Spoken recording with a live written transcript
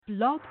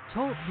Blog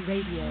Talk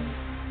Radio.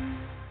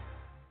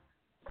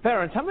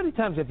 Parents, how many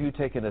times have you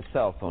taken a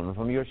cell phone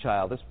from your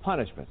child as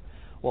punishment?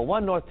 Well,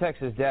 one North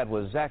Texas dad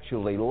was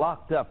actually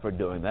locked up for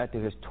doing that to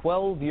his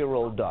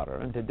 12-year-old daughter,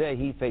 and today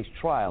he faced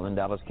trial in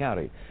Dallas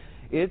County.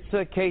 It's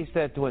a case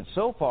that went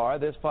so far,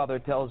 this father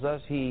tells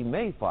us he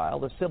may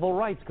file a civil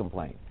rights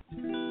complaint.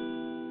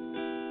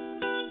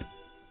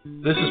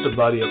 This is the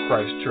Body of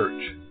Christ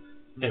Church,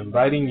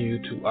 inviting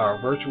you to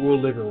our virtual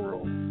living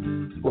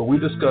room, where we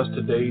discuss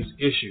today's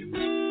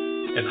issues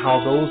and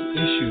how those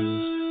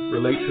issues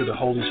relate to the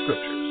Holy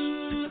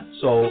Scriptures.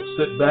 So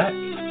sit back,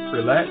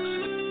 relax,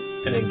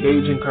 and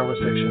engage in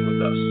conversation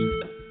with us.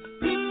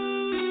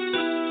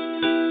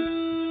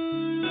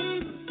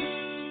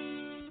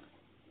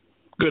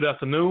 Good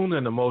afternoon,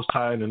 and the Most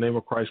High in the name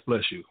of Christ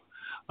bless you.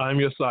 I'm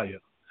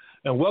Yesiah,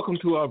 and welcome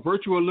to our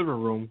virtual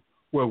living room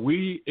where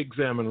we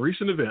examine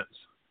recent events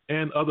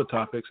and other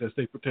topics as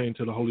they pertain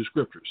to the Holy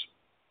Scriptures.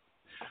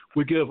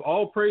 We give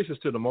all praises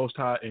to the Most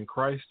High in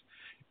Christ,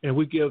 and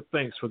we give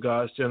thanks for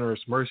God's generous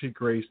mercy,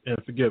 grace, and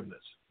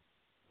forgiveness.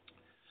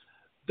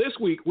 This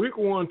week, we're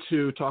going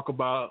to talk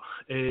about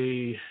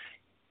a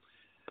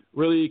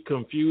really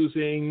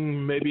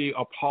confusing, maybe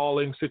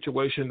appalling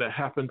situation that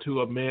happened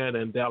to a man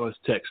in Dallas,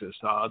 Texas.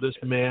 This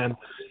man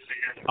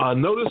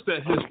noticed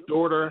that his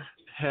daughter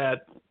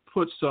had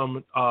put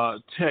some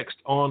text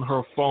on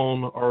her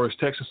phone, or was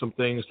texting some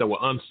things that were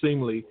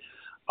unseemly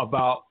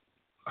about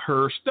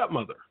her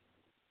stepmother.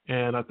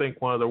 And I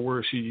think one of the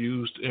words she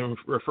used in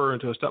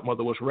referring to her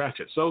stepmother was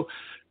ratchet. So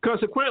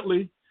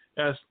consequently,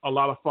 as a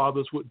lot of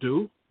fathers would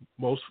do,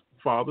 most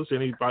fathers,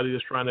 anybody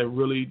that's trying to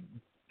really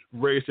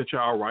raise their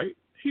child right,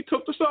 he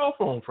took the cell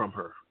phone from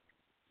her.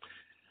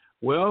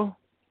 Well,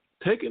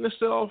 taking the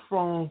cell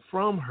phone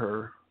from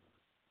her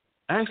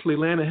actually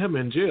landed him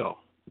in jail.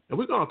 And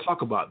we're going to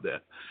talk about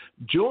that.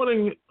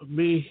 Joining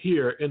me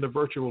here in the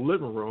virtual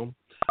living room,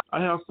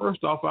 I have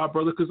first off our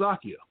brother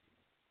Kazakia.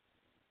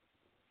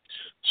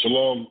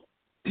 Shalom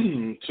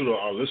to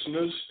our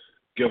listeners.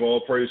 Give all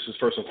praises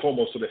first and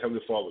foremost to the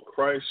Heavenly Father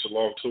Christ.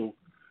 Shalom to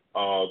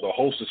the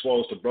host as well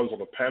as the brothers on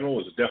the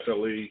panel.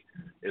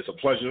 It's a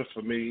pleasure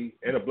for me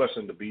and a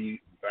blessing to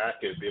be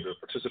back and be able to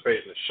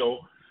participate in the show.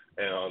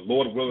 And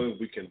Lord willing,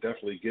 we can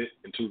definitely get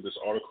into this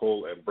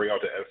article and bring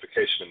out the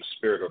edification in the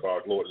spirit of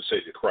our Lord and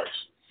Savior Christ.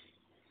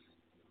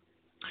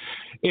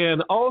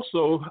 And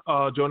also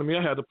joining me,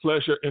 I had the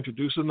pleasure of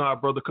introducing our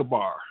brother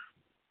Kabar.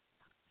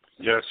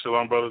 Yes,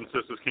 shalom, brothers and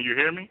sisters. Can you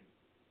hear me?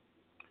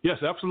 Yes,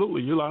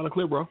 absolutely. You're loud and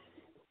clear, bro.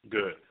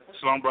 Good.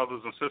 Shalom,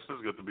 brothers and sisters.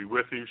 Good to be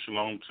with you.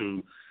 Shalom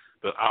to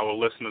our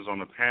listeners on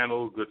the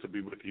panel. Good to be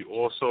with you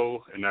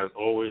also. And as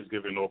always,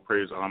 giving all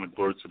praise, honor, and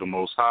glory to the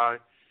Most High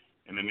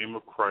in the name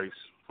of Christ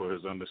for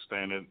his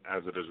understanding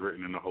as it is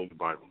written in the Holy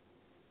Bible.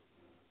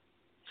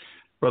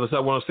 Brothers, I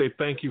want to say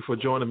thank you for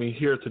joining me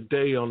here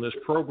today on this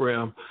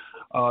program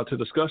to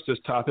discuss this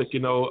topic.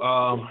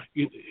 The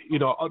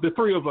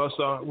three of us,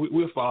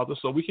 we're fathers,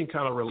 so we can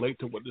kind of relate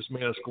to what this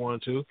man is going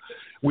to.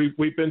 We've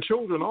been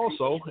children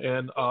also,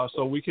 and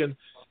so we can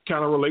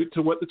kind of relate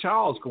to what the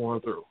child's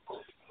going through.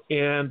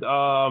 And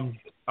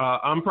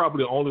I'm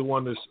probably the only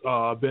one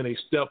that's been a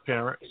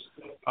step-parent.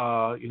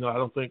 I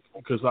don't think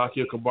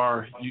Kazaki or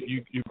Kabar,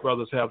 you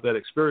brothers have that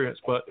experience.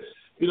 But,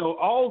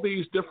 all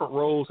these different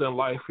roles in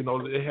life,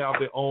 they have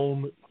their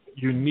own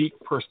unique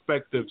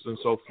perspectives and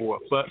so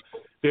forth. But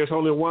there's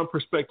only one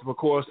perspective, of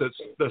course, that's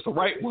the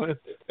right one,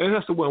 and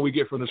that's the one we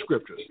get from the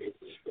Scriptures.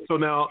 So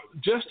now,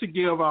 just to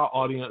give our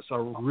audience a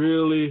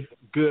really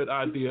good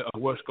idea of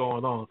what's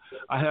going on,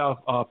 I have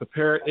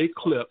prepared a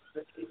clip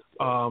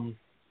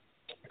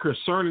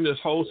concerning this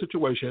whole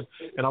situation,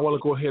 and I want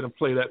to go ahead and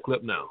play that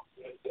clip now.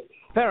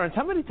 Parents,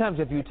 how many times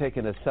have you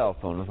taken a cell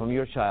phone from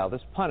your child as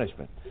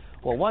punishment?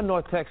 Well, one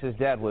North Texas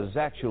dad was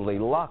actually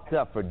locked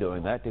up for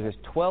doing that to his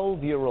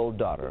 12-year-old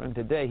daughter, and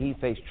today he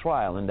faced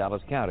trial in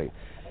Dallas County.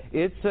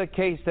 It's a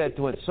case that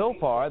went so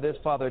far, this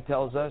father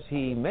tells us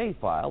he may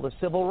file a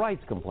civil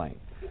rights complaint.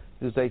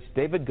 News 8's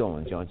David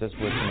Goen joins us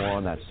with more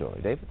on that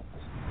story. David?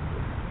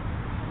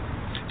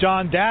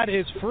 John, Dad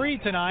is free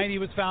tonight. He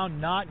was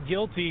found not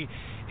guilty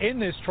in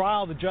this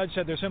trial. The judge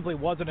said there simply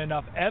wasn't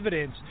enough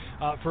evidence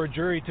for a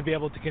jury to be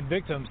able to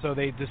convict him, so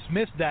they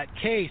dismissed that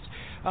case.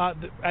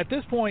 At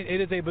this point, it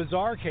is a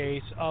bizarre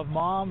case of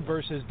mom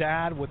versus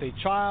dad with a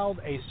child,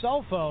 a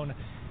cell phone,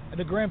 and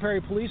the Grand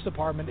Prairie Police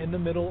Department in the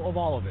middle of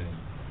all of it.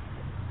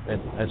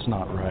 That's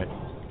not right.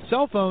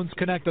 Cell phones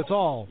connect us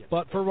all,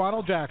 but for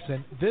Ronald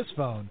Jackson, this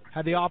phone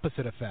had the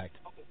opposite effect,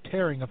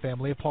 tearing a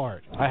family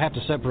apart. I have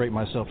to separate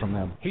myself from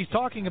them. He's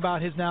talking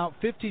about his now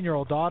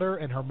 15-year-old daughter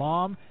and her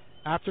mom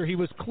after he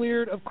was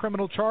cleared of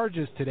criminal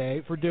charges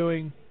today for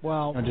doing,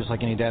 well... Just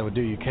like any dad would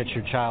do, you catch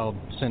your child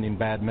sending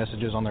bad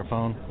messages on their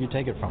phone, you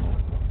take it from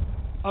them.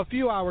 A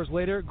few hours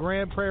later,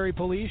 Grand Prairie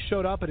Police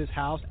showed up at his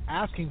house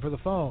asking for the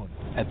phone.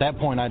 At that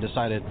point, I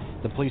decided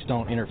the police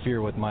don't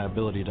interfere with my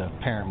ability to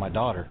parent my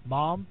daughter.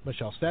 Mom,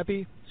 Michelle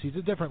Steppi, sees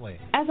it differently.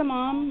 As a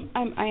mom,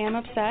 I am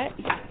upset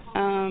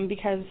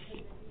because,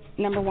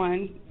 number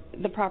one,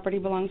 the property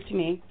belongs to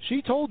me.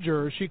 She told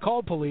jurors she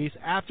called police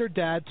after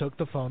Dad took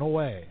the phone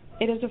away.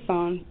 It is a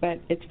phone, but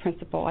it's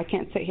principle. I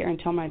can't sit here and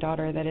tell my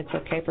daughter that it's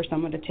okay for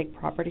someone to take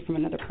property from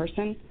another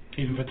person.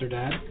 Even if it's her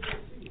dad?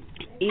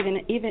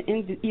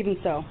 Even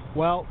so.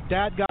 Well,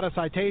 Dad got a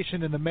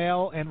citation in the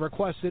mail and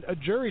requested a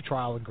jury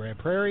trial in Grand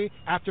Prairie.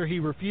 After he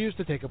refused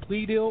to take a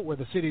plea deal where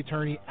the city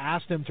attorney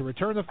asked him to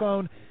return the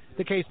phone,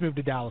 the case moved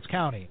to Dallas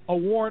County. A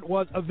warrant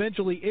was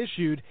eventually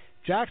issued.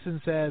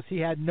 Jackson says he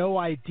had no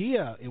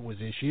idea it was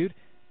issued,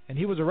 and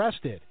he was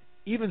arrested.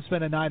 Even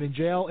spent a night in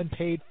jail and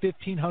paid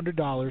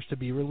 $1,500 to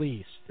be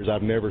released.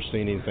 I've never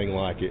seen anything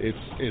like it.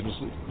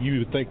 You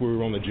would think we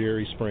were on the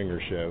Jerry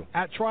Springer show.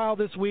 At trial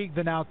this week,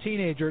 the now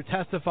teenager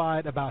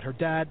testified about her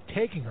dad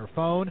taking her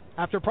phone.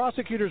 After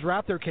prosecutors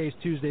wrapped their case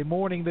Tuesday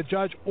morning, the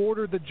judge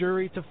ordered the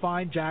jury to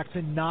find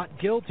Jackson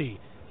not guilty,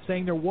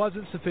 saying there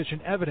wasn't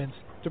sufficient evidence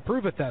to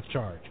prove a theft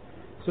charge.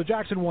 So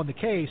Jackson won the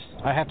case.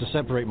 I have to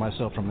separate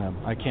myself from them.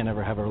 I can't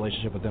ever have a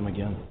relationship with them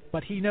again.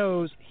 But he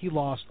knows he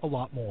lost a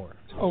lot more.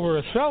 Over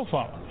a cell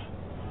phone.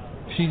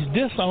 She's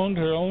disowned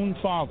her own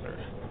father.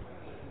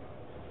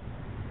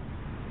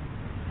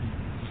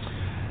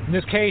 And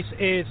this case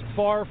is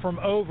far from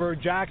over.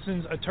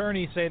 Jackson's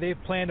attorneys say they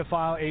plan to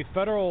file a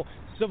federal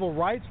civil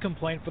rights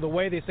complaint for the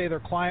way they say their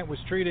client was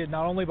treated,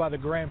 not only by the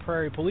Grand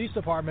Prairie Police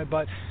Department,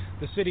 but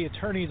the city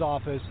attorney's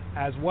office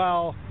as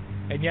well.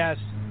 And yes,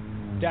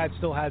 Dad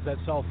still has that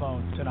cell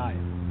phone tonight.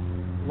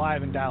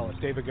 Live in Dallas,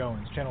 David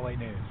Goins, Channel 8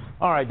 News.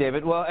 All right,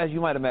 David. Well, as you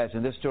might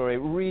imagine, this story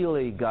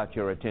really got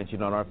your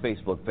attention on our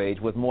Facebook page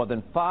with more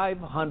than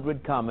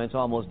 500 comments,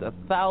 almost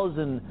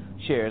 1,000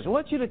 shares. I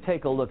want you to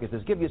take a look at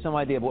this, give you some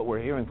idea of what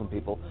we're hearing from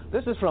people.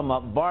 This is from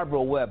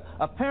Barbara Webb.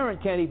 A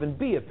parent can't even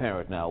be a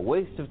parent now.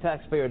 Waste of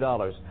taxpayer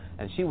dollars.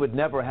 And she would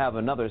never have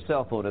another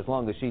cell phone as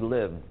long as she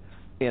lived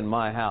in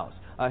my house.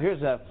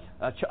 Here's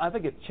I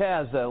think it's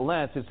Chaz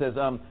Lance who says,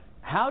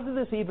 how did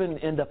this even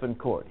end up in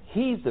court?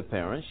 He's the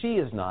parent. She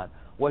is not.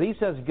 What he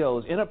says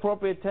goes.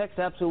 Inappropriate text?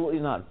 Absolutely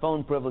not.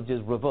 Phone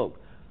privileges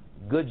revoked.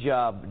 Good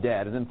job,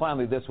 Dad. And then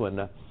finally this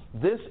one.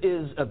 This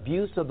is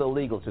abuse of the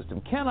legal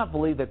system. Cannot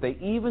believe that they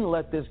even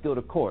let this go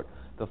to court.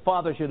 The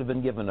father should have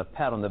been given a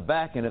pat on the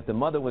back, and if the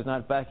mother was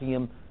not backing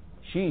him,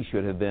 she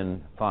should have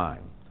been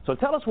fined. So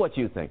tell us what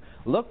you think.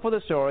 Look for the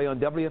story on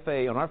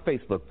WFA on our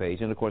Facebook page,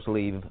 and, of course,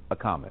 leave a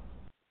comment.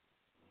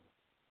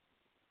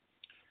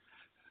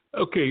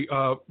 Okay,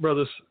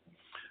 brothers,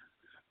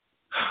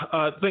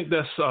 I think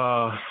that's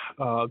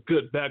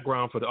good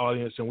background for the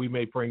audience, and we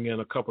may bring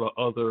in a couple of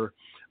other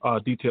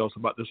details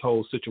about this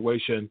whole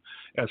situation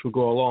as we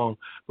go along.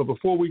 But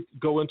before we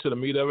go into the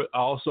meat of it, I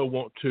also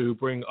want to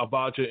bring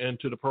Abaja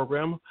into the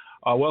program.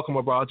 Welcome,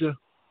 Abaja.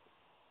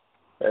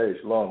 Hey,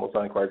 shalom. Most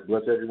High in Christ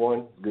bless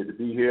everyone. Good to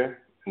be here.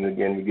 And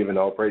again, we're giving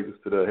all praises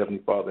to the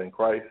Heavenly Father in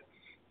Christ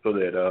so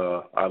that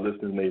our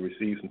listeners may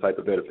receive some type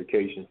of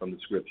edification from the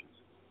Scriptures.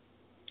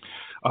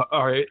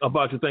 All right,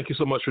 Abaja, thank you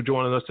so much for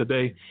joining us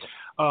today.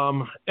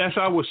 As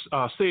I was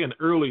saying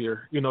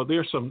earlier,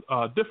 there's some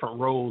different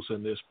roles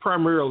in this.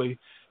 Primarily,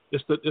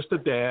 it's the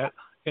dad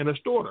and his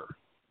daughter.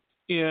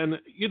 And,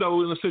 in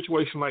a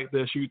situation like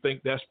this, you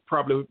think that's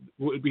probably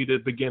would be the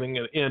beginning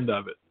and end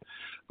of it.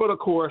 But, of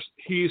course,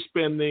 he's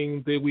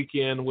spending the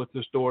weekend with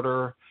his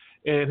daughter,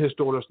 and his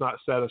daughter's not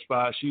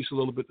satisfied. She's a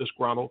little bit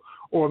disgruntled.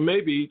 Or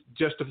maybe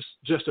just a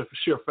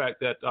sheer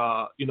fact that,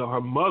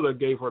 her mother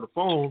gave her the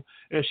phone,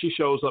 and she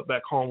shows up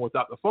back home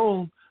without the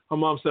phone. Her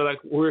mom said,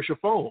 where's your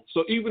phone?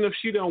 So even if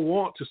she don't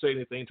want to say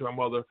anything to her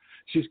mother,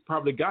 she's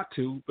probably got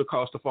to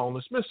because the phone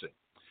is missing.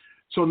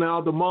 So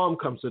now the mom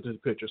comes into the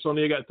picture. So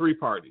now you got three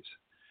parties.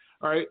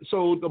 All right,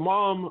 so the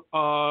mom,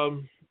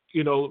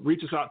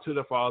 reaches out to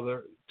the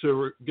father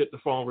to get the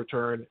phone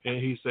returned, and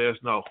he says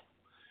no.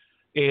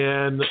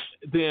 And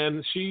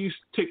then she's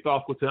ticked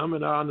off with him,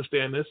 and I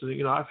understand this.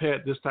 And, I've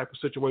had this type of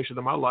situation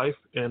in my life,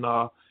 and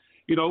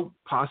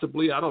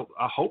possibly I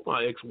hope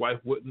my ex-wife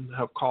wouldn't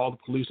have called the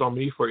police on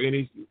me for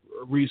any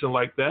reason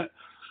like that.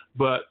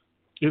 But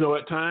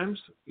at times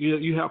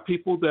you have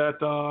people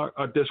that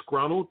are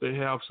disgruntled. They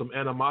have some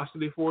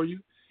animosity for you,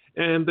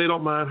 and they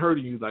don't mind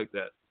hurting you like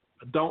that.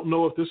 I don't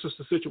know if this is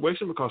the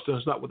situation because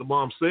that's not what the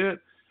mom said,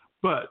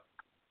 but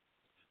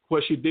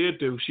what she did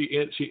do,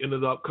 she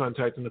ended up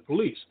contacting the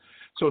police.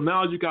 So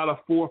now you got a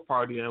fourth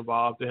party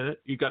involved in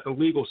it. You got the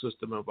legal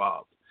system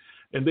involved.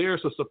 And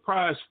there's a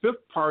surprise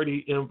fifth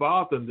party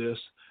involved in this.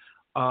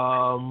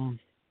 And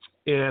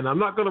I'm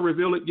not going to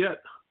reveal it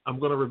yet. I'm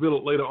going to reveal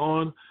it later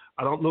on.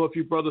 I don't know if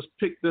you brothers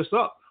picked this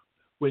up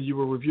when you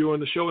were reviewing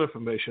the show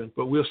information,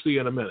 but we'll see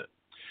in a minute.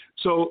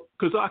 So,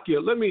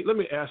 Kazakia, let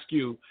me ask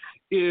you,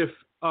 if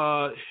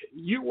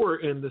you were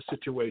in this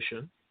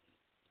situation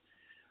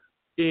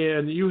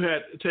and you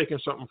had taken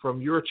something from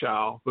your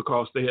child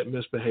because they had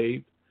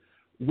misbehaved,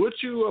 would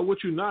you or would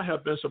you not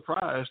have been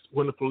surprised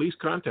when the police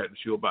contacted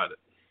you about it?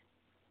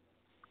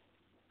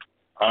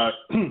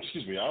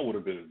 Excuse me, I would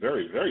have been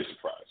very, very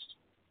surprised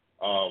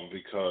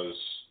because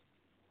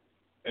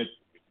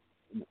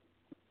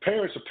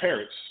parents are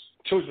parents,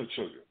 children are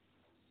children.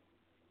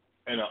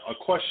 And a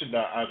question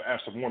that I've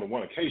asked on more than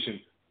one occasion,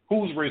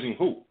 who's raising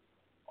who?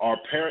 Are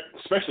parents,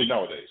 especially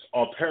nowadays,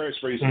 are parents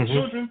raising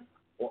children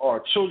or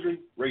are children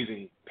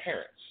raising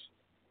parents?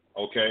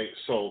 Okay,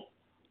 so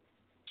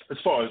as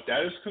far as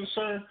that is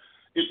concerned,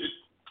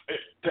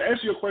 to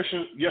answer your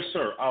question, yes,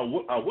 sir, I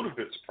would have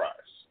been surprised.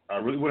 I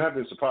really would have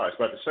been surprised.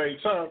 But at the same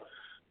time,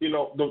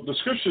 the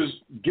scriptures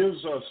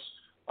gives us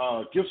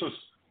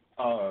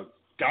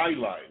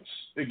guidelines.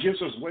 It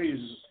gives us ways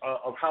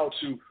of how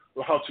to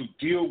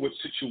deal with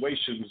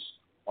situations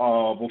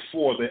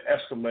before they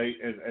escalate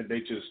and they're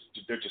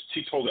just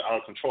teetotally out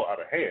of control, out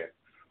of hand.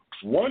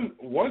 One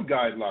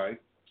guideline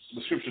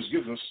the scriptures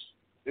give us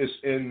is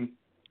in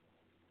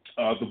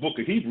the book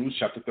of Hebrews,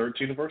 chapter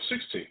 13 and verse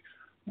 16.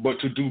 But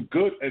to do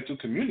good and to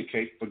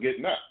communicate, forget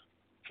not.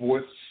 For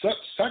with such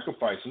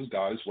sacrifices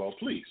God is well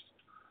pleased.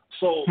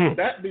 So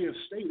that being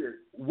stated,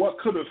 what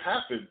could have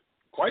happened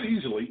quite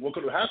easily, what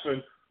could have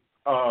happened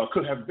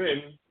could have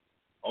been,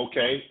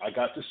 okay, I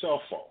got the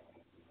cell phone.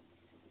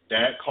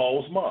 Dad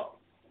calls mom.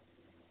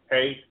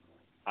 Hey,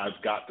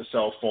 I've got the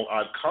cell phone.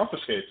 I've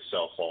confiscated the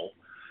cell phone.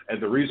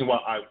 And the reason why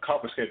I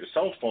confiscated the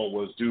cell phone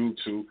was due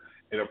to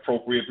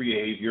inappropriate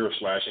behavior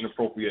 /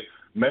 inappropriate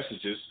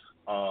messages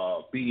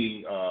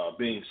being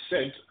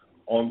sent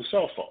on the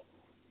cell phone.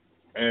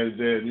 And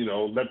then,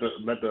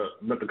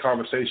 let the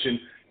conversation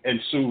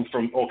ensue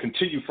from or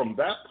continue from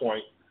that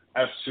point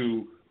as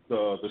to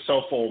the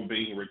cell phone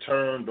being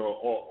returned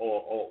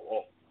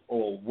or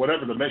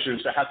whatever the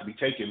measures that have to be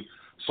taken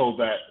so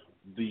that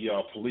the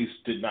police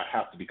did not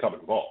have to become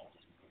involved.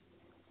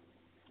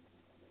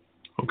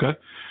 Okay.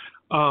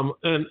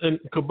 And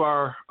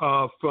Kabar,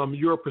 from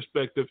your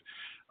perspective,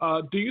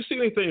 do you see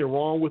anything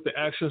wrong with the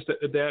actions that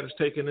the dad has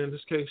taken in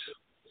this case?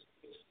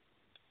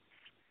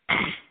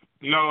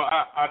 No,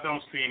 I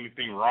don't see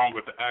anything wrong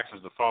with the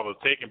actions the father has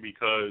taken,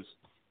 because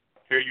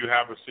here you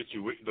have a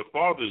situation. The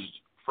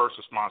father's first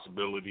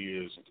responsibility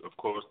is, of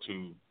course,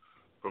 to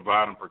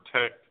provide and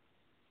protect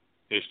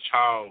his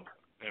child,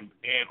 and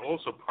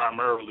also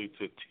primarily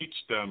to teach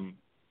them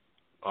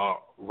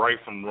right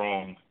from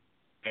wrong,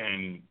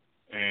 and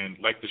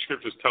like the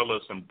scriptures tell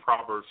us in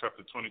Proverbs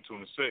chapter 22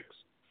 and 6,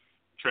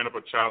 train up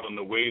a child in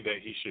the way that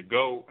he should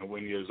go, and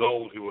when he is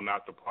old, he will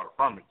not depart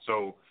from it.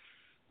 So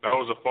that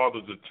was a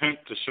father's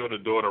attempt to show the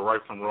daughter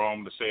right from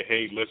wrong, to say,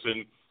 hey,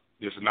 listen,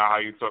 this is not how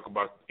you talk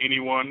about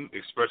anyone,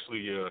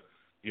 especially a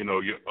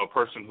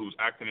person who's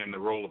acting in the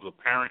role of a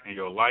parent in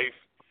your life.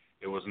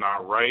 It was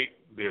not right.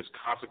 There's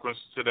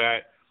consequences to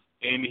that.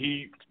 And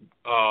he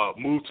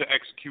moved to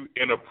execute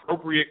an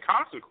appropriate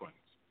consequence.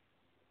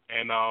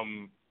 And,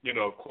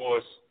 of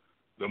course,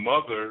 the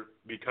mother,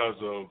 because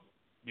of,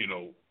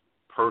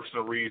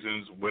 personal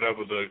reasons,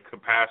 whatever the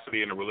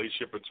capacity and the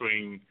relationship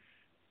between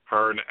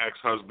her and the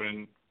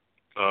ex-husband,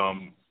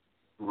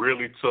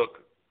 really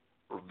took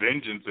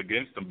vengeance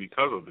against him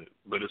because of it.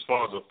 But as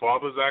far as the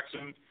father's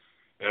action,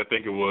 I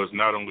think it was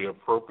not only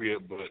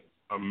appropriate, but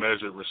a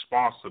measured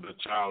response to the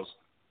child's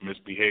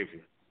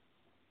misbehavior,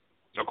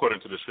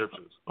 according to the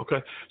scriptures.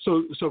 Okay.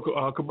 So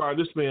Kabar,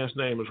 this man's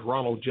name is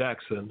Ronald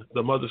Jackson.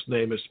 The mother's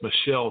name is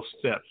Michelle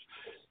Steps.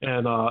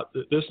 And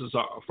this is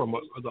from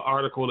the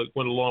article that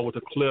went along with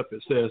the clip.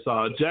 It says,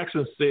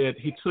 Jackson said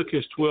he took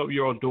his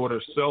 12-year-old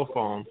daughter's cell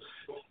phone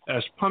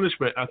as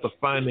punishment after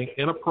finding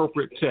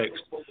inappropriate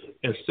text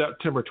in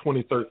September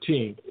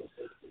 2013.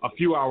 A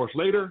few hours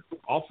later,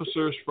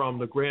 officers from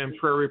the Grand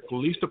Prairie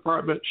Police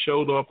Department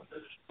showed up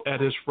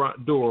at his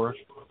front door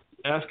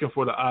asking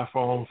for the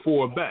iPhone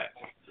 4 back.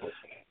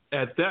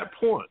 At that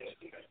point,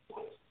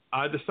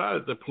 I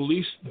decided the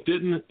police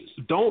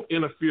don't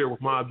interfere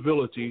with my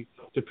ability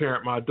to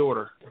parent my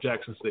daughter,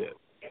 Jackson said.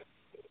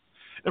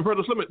 And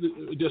brothers, let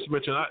me just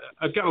mention,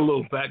 I got a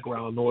little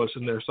background noise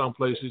in there some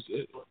places.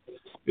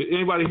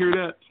 Anybody hear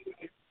that?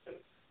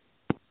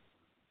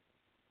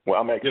 Well,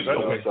 I'm actually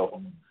on okay. myself.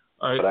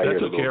 All right, that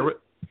took care of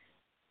it.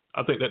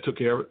 I think that took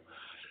care of it.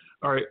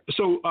 All right,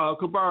 so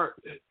Kabar,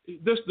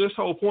 this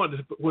whole point,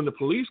 when the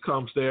police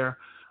comes there,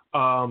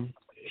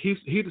 he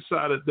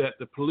decided that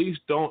the police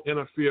don't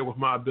interfere with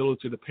my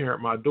ability to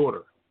parent my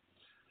daughter.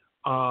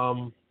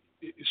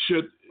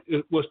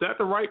 Was that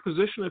the right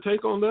position to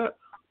take on that?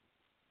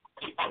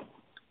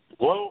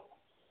 Well,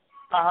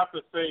 I have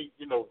to say,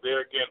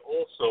 there again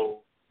also,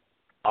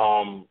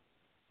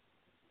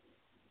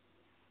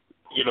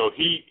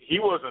 he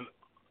wasn't,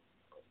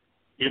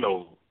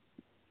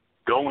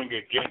 going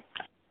against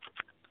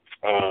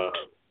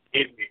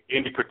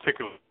any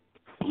particular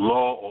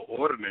law or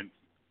ordinance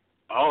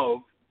of,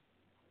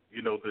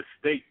 the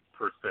state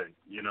per se.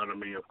 You know what I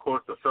mean? Of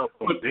course, the cell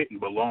phone didn't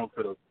belong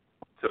to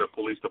the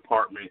police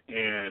department,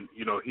 and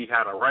he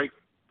had a right,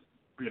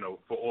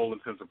 for all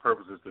intents and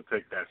purposes, to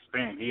take that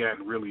stand. He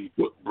hadn't really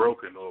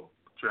broken or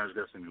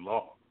transgressed any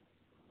law.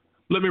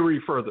 Let me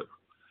read further.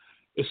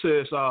 It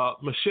says,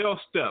 Michelle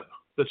Stepp,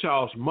 the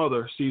child's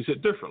mother, sees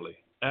it differently.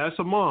 As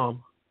a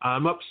mom,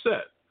 I'm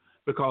upset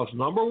because,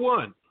 number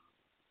one,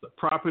 the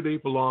property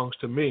belongs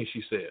to me,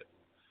 she said.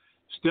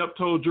 Stepp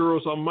told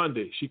jurors on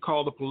Monday she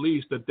called the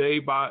police the day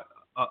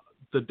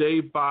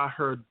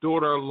her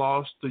daughter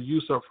lost the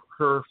use of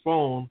her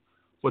phone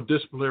for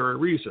disciplinary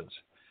reasons.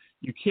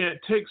 You can't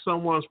take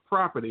someone's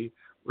property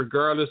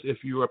regardless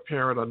if you're a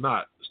parent or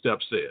not, Steph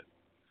said.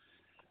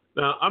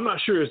 Now, I'm not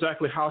sure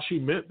exactly how she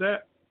meant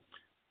that,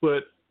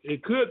 but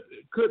it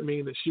could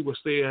mean that she was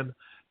saying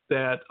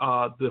that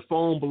the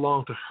phone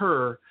belonged to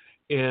her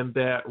and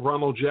that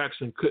Ronald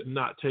Jackson could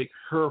not take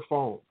her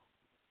phone,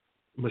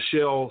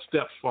 Michelle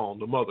Steph's phone,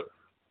 the mother.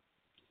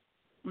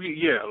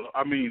 Yeah,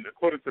 I mean,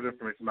 according to the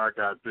information I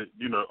got, that,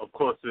 you know, of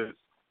course,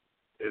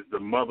 it's the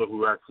mother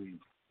who actually,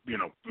 you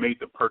know, made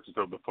the purchase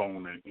of the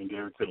phone and gave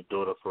it to the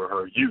daughter for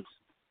her use.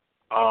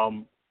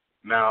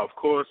 Now, of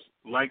course,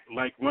 like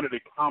one of the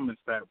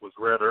comments that was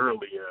read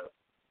earlier,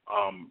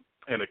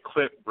 in a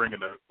clip bringing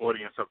the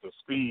audience up to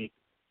speed,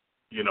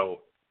 you know,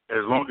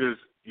 as long as,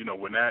 you know,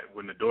 when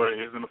the daughter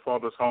is in the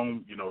father's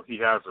home, you know, he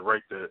has the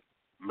right to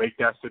make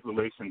that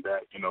stipulation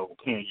that, you know,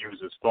 can't use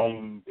his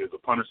phone, there's a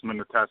punishment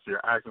attached to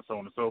your actions, so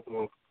on and so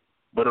forth.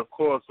 But of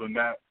course, when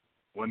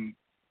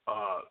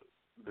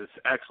this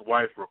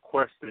ex-wife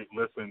requested,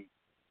 listen,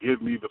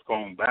 give me the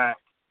phone back,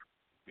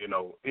 you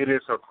know, it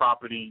is her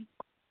property.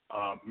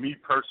 Me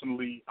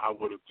personally, I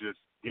would have just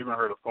given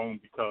her the phone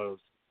because,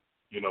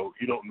 you know,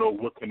 you don't know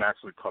what can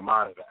actually come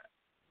out of that.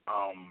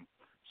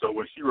 So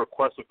when she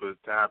requested to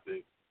have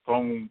the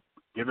phone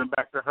given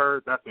back to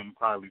her, that's an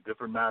entirely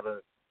different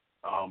matter.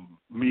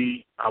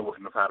 Me, I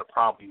wouldn't have had a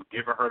problem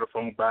giving her the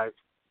phone back.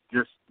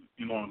 Just,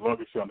 you know, as long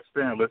as she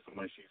understands, listen,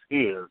 when she's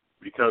here,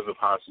 because of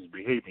how she's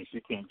behaving, she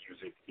can't use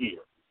it here.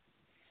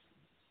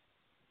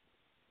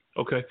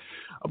 Okay.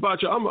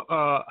 About you,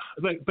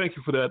 thank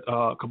you for that,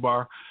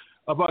 Kabar.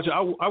 About you,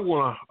 I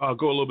want to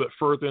go a little bit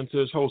further into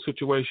this whole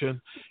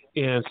situation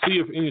and see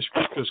if any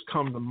scriptures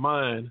come to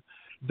mind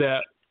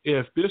that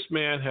if this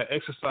man had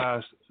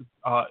exercised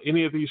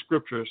any of these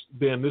scriptures,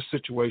 then this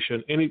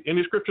situation,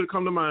 any scripture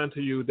come to mind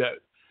to you that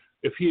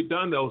if he had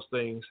done those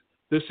things,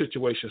 this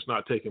situation is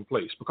not taking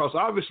place? Because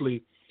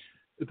obviously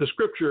the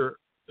scripture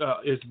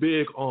is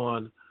big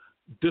on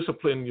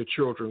disciplining your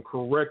children,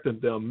 correcting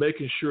them,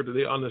 making sure that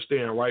they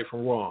understand right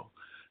from wrong.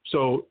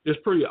 So it's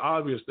pretty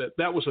obvious that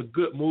that was a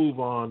good move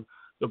on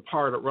the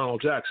part of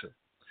Ronald Jackson.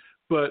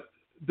 But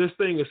this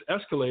thing is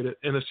escalated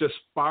and it's just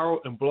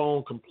spiraled and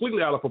blown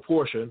completely out of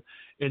proportion.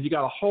 And you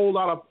got a whole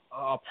lot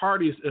of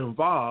parties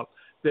involved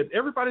that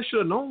everybody should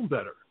have known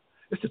better.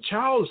 It's the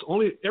child.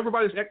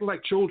 Everybody's acting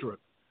like children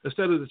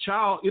instead of the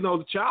child. You know,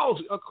 the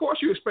child, of course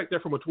you expect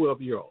that from a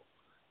 12-year-old.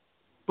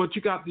 But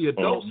you got the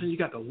adults and you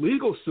got the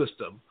legal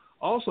system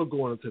also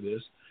going into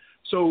this.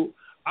 So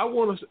I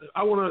want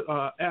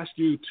to ask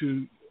you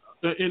to,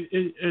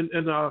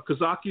 in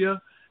Kazakia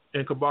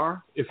and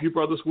Kabar, if you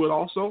brothers would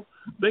also,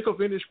 think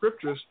of any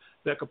scriptures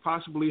that could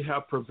possibly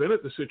have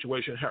prevented the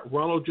situation had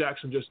Ronald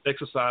Jackson just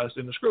exercised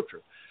in the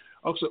scripture.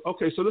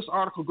 Okay, so this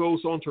article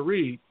goes on to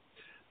read,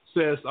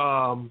 says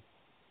 3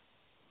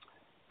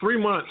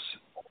 months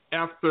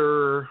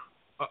after,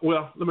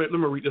 let me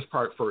read this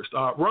part first.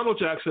 Ronald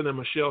Jackson and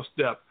Michelle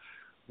Stepp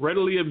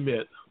readily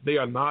admit they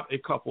are not a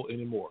couple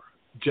anymore.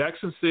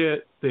 Jackson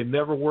said they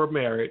never were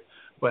married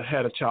but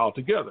had a child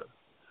together.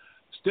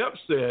 Stepp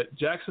said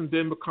Jackson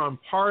didn't become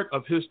part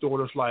of his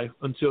daughter's life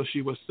until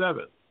she was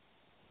 7.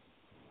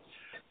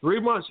 3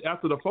 months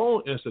after the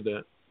phone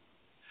incident,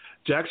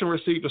 Jackson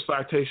received a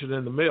citation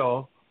in the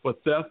mail for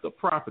theft of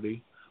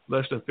property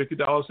less than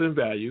 $50 in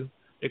value,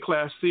 a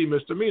Class C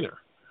misdemeanor.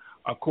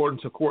 According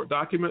to court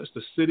documents,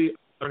 the city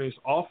attorney's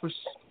office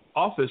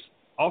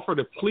offered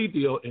a plea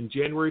deal in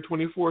January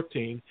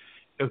 2014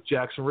 if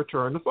Jackson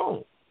returned the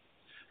phone.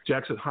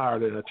 Jackson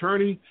hired an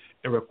attorney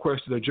and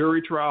requested a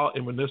jury trial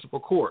in municipal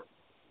court.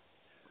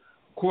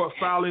 Court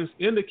filings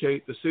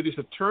indicate the city's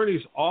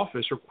attorney's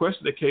office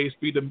requested the case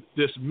be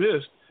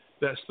dismissed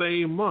that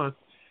same month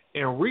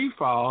and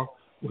refiled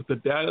with the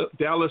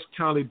Dallas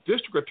County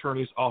District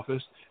Attorney's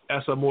Office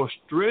as a more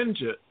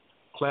stringent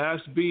Class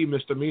B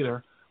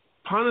misdemeanor,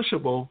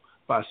 punishable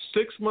by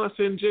 6 months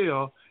in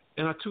jail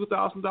and a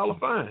 $2,000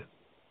 fine.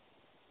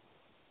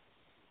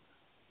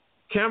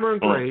 Cameron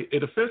Gray, a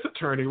defense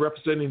attorney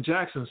representing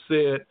Jackson,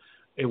 said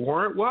a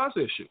warrant was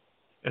issued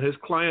and his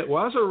client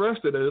was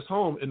arrested at his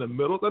home in the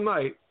middle of the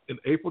night in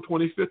April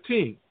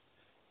 2015.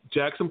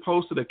 Jackson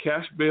posted a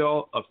cash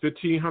bail of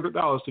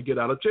 $1,500 to get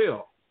out of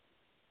jail.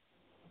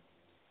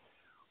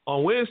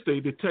 On Wednesday,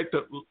 that's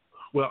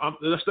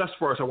as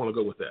far as I want to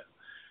go with that.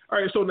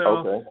 All right, so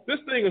now This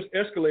thing is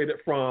escalated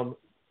from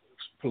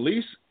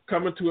police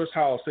coming to his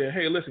house saying,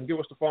 hey, listen, give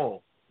us the phone,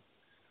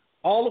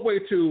 all the way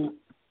to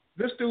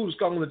this dude is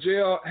going to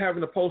jail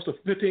having to post a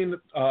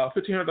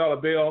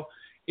 $1,500 bail,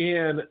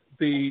 and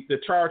the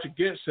charge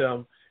against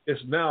him is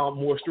now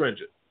more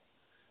stringent.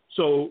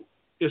 So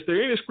is there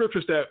any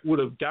scriptures that would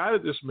have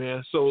guided this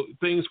man so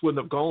things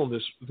wouldn't have gone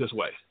this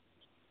way?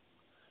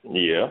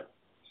 Yeah.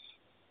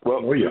 Well,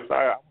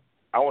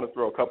 I want to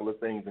throw a couple of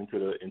things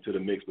into the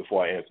mix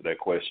before I answer that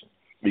question,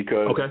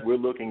 because we're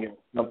looking at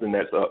something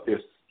that's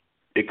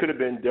it could have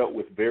been dealt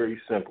with very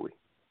simply,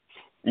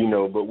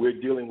 but we're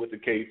dealing with the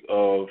case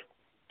of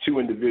two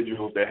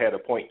individuals that had a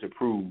point to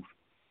prove,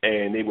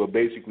 and they were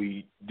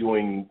basically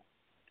doing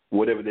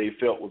whatever they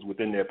felt was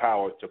within their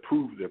power to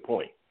prove their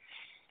point.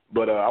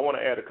 But I want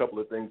to add a couple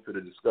of things to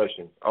the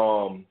discussion.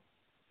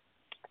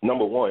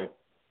 Number one,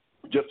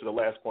 just to the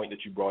last point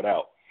that you brought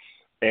out,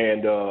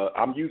 and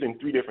I'm using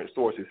 3 different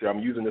sources here. I'm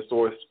using the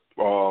source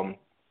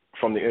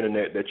from the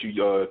internet that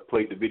you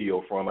played the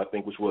video from, I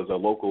think, which was a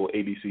local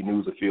ABC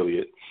News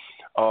affiliate.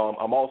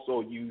 I'm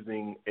also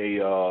using a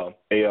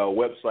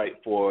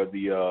website for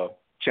the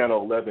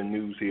Channel 11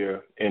 News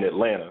here in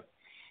Atlanta.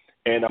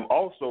 And I'm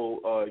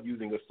also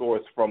using a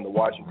source from the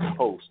Washington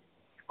Post.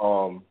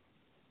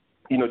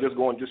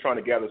 Just trying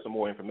to gather some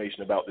more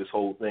information about this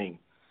whole thing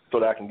so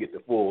that I can get the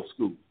full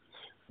scoop.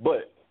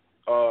 But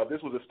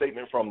this was a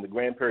statement from the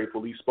Grand Prairie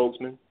police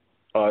spokesman.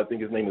 I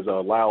think his name is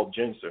Lyle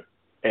Genser.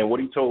 And what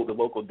he told the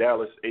local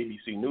Dallas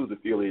ABC News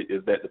affiliate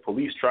is that the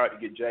police tried to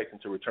get Jackson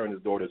to return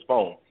his daughter's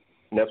phone.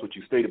 And that's what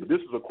you stated. But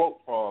this is a quote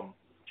from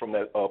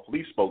that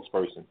police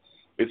spokesperson.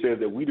 It says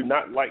that we do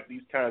not like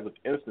these kinds of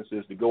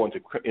instances to go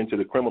into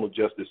the criminal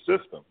justice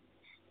system.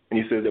 And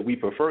he says that we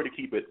prefer to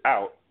keep it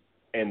out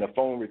and the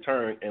phone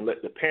returned and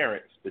let the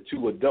parents, the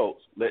 2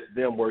 adults, let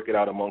them work it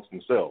out amongst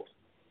themselves.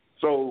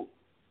 So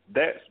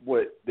that's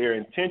what their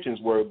intentions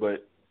were.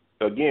 But,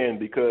 again,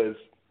 because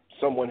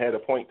someone had a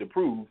point to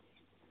prove,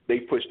 they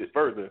pushed it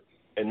further,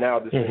 and now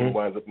this thing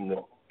winds up in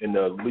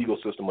the legal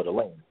system of the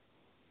land.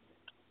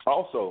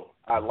 Also,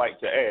 I'd like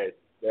to add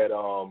that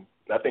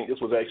I think this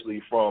was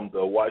actually from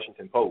the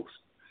Washington Post,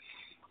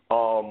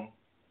 and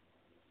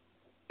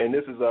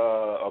this is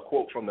a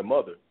quote from the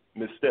mother,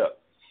 Miss Stepp,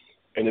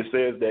 and it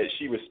says that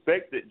she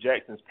respected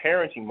Jackson's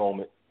parenting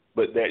moment,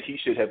 but that he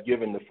should have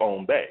given the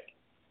phone back.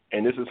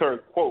 And this is her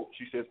quote.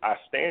 She says, "I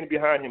stand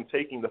behind him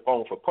taking the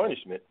phone for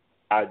punishment.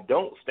 I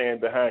don't stand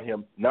behind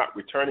him not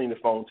returning the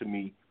phone to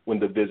me when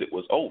the visit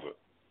was over."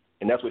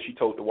 And that's what she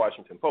told the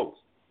Washington Post.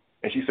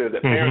 And she said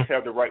that parents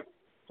have the right to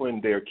discipline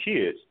their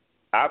kids.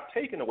 I've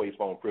taken away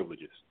phone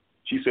privileges.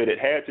 She said it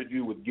had to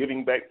do with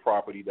giving back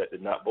property that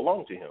did not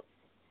belong to him.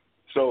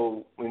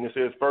 So when it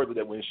says further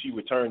that when she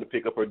returned to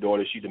pick up her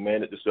daughter, she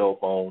demanded the cell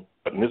phone.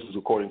 And this is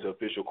according to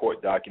official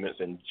court documents,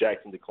 and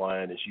Jackson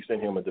declined, and she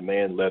sent him a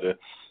demand letter,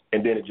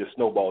 and then it just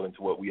snowballed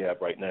into what we have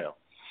right now.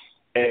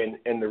 And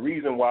the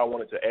reason why I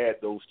wanted to add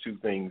those 2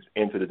 things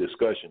into the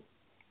discussion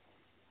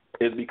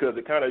is because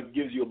it kind of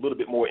gives you a little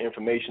bit more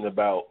information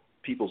about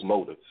people's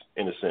motives,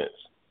 in a sense.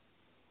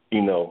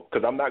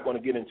 Because I'm not going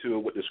to get into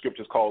what the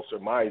scriptures call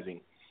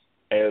surmising,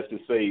 as to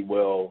say,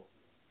 well,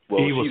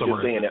 she's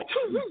just saying that.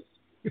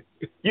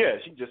 Yeah,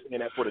 she's just saying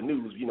that for the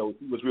news. He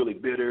was really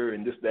bitter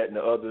and this, that, and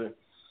the other.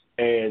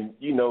 And,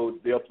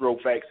 they'll throw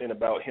facts in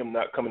about him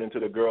not coming into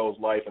the girl's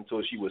life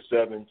until she was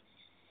 7.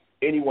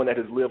 Anyone that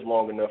has lived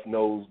long enough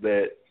knows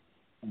that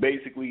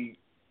basically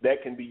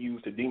that can be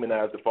used to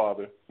demonize the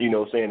father,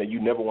 saying that you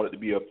never wanted to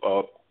be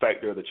a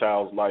factor of the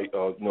child's life,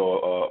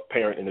 a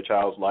parent in the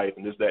child's life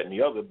and this, that, and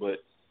the other. But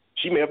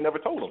she may have never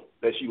told him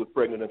that she was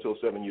pregnant until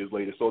 7 years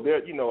later. So there,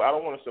 I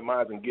don't want to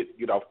surmise and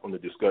get off from the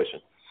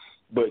discussion.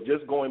 But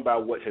just going by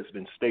what has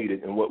been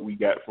stated and what we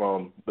got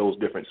from those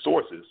different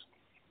sources,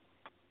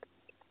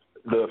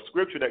 the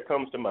scripture that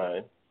comes to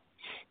mind,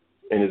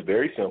 and it's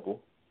very simple,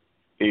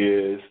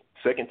 is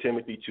 2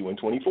 Timothy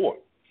 2:24.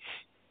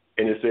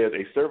 And it says,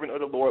 "A servant of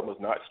the Lord must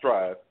not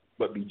strive,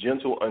 but be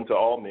gentle unto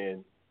all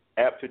men,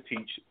 apt to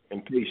teach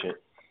and patient,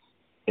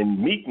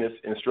 in meekness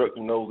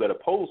instructing those that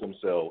oppose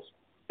themselves,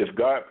 if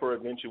God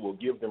peradventure will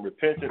give them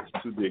repentance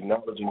to the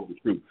acknowledging of the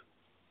truth,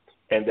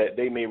 and that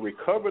they may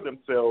recover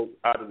themselves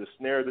out of the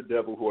snare of the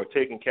devil, who are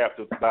taken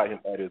captive by him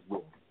at his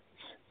will."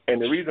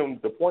 And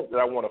the point that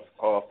I want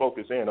to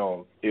focus in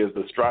on is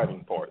the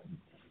striving part,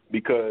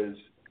 because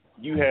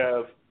you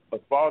have a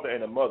father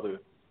and a mother,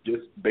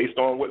 just based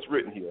on what's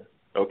written here.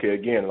 Okay,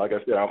 again, like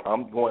I said,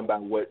 I'm going by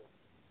what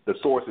the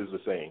sources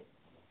are saying.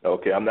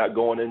 Okay, I'm not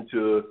going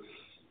into,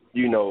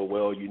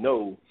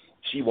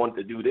 she wanted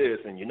to do this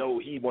and,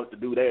 he wanted to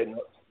do that. And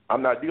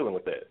I'm not dealing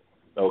with that.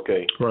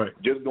 Okay, right.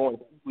 Just going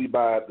simply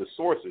by the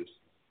sources,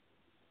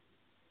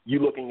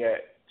 you're looking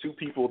at 2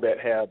 people that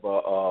have,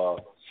 on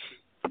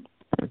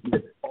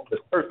the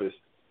surface,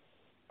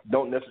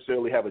 don't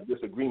necessarily have a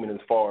disagreement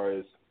as far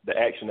as the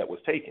action that was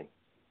taken.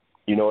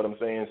 You know what I'm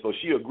saying? So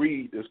she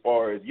agreed as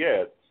far as,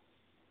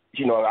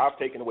 I've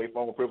taken away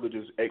phone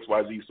privileges, X,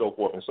 Y, Z, so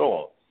forth and so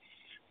on.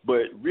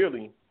 But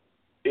really,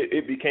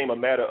 it became a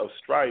matter of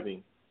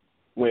striving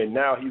when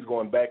now he's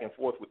going back and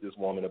forth with this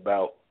woman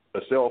about a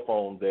cell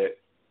phone that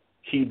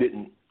he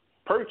didn't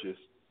purchase.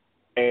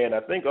 And I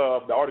think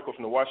the article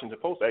from the Washington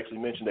Post actually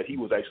mentioned that he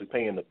was actually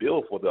paying the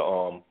bill for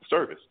the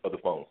service of the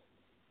phone.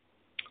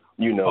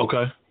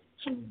 Okay.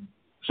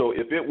 So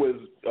if it was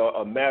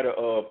a matter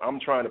of I'm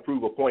trying to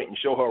prove a point and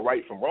show her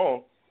right from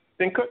wrong,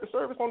 then cut the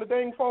service on the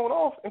dang phone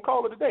off and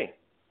call it a day.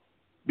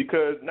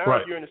 Because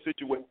now you're in a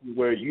situation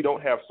where you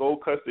don't have sole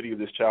custody of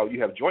this child.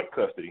 You have joint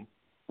custody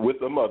with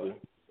the mother,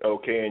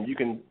 okay, and you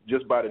can,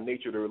 just by the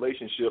nature of the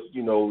relationship,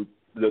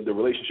 the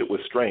relationship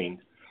was strained.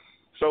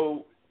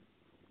 So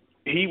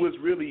he was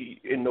really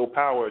in no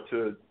power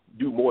to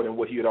do more than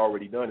what he had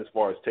already done as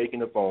far as taking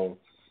the phone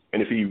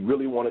And if he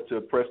really wanted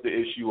to press the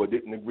issue or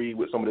didn't agree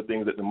with some of the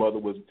things that the mother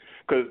was,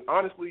 because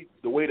honestly,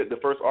 the way that the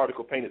first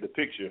article painted the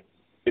picture,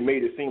 it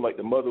made it seem like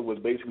the mother was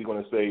basically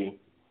going to say,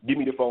 give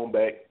me the phone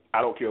back.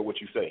 I don't care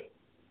what you say.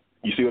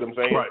 You see what I'm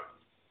saying?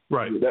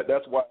 Right.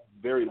 That's why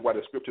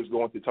the scriptures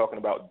go into talking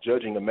about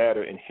judging a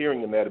matter and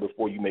hearing the matter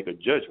before you make a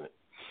judgment.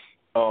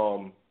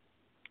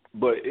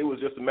 But it was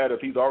just a matter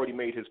of he's already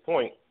made his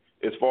point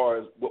as far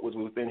as what was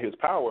within his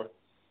power.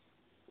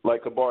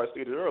 Like Kabar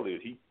stated earlier,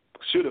 he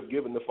should have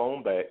given the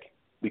phone back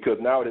because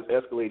now it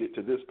has escalated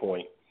to this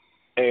point.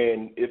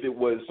 And if it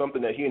was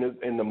something that he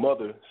and the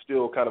mother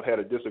still kind of had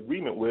a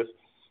disagreement with,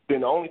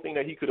 then the only thing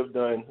that he could have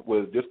done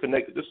was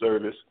disconnected the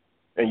service.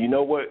 And you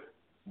know what?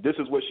 This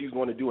is what she's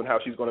going to do and how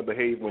she's going to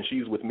behave when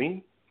she's with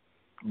me.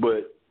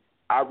 But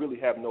I really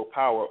have no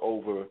power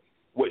over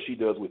what she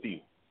does with you.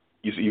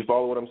 You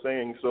follow what I'm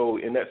saying? So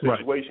in that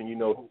situation, you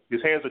know,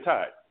 his hands are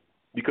tied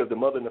because the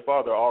mother and the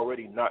father are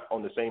already not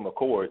on the same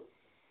accord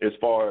as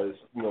far as,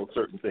 you know,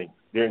 certain things.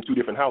 They're in two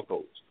different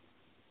households.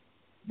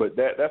 But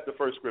that's the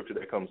first scripture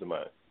that comes to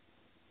mind.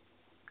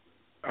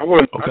 I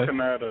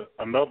can add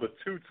another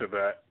two to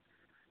that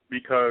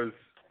because,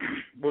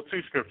 well,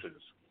 two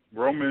scriptures.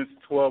 Romans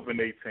 12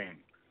 and 18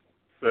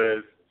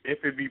 says,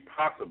 if it be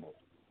possible,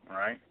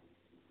 right,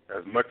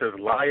 as much as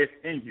lieth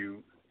in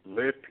you,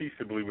 live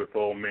peaceably with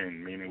all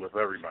men, meaning with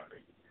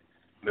everybody.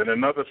 Then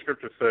another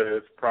scripture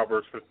says,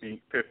 Proverbs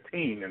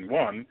 15 and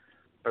 1,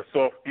 a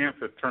soft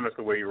answer turneth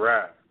away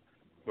wrath,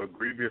 but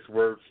grievous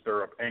words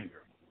stir up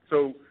anger.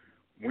 So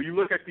when you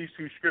look at these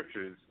two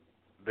scriptures,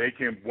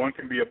 one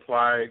can be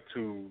applied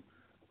to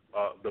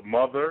the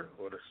mother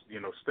or the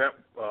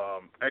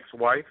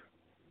ex-wife,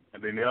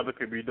 and then the other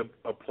could be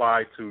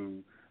applied to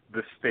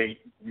the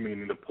state,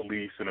 meaning the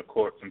police and the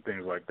courts and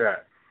things like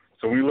that.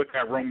 So when you look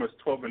at Romans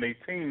 12 and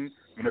 18,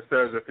 when it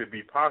says, if it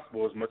be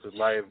possible, as much as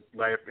life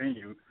in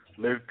you,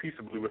 live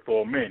peaceably with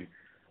all men.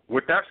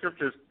 What that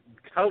scripture is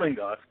telling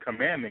us,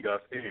 commanding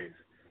us, is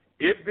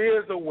if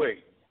there's a way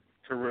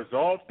to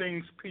resolve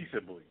things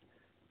peaceably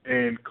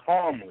and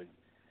calmly,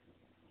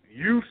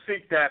 you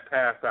seek that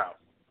path out.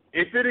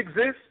 If it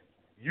exists,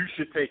 you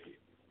should take it.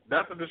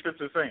 That's what the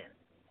scripture is saying.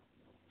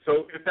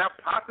 So if that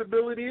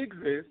possibility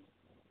exists,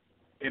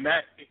 and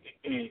that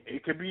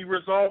it can be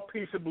resolved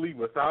peaceably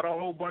without a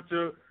whole bunch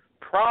of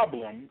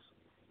problems,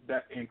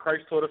 and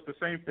Christ taught us the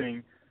same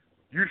thing,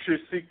 you should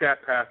seek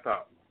that path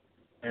out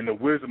and the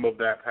wisdom of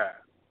that path.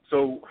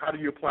 So how do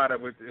you apply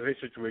that with his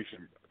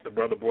situation? The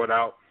brother brought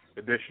out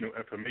additional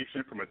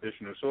information from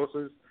additional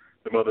sources.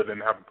 The mother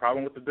didn't have a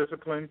problem with the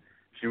discipline.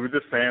 She was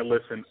just saying,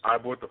 listen, I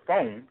bought the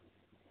phone.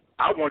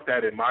 I want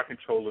that in my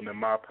control and in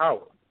my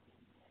power.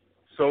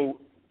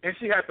 So, and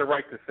she had the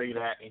right to say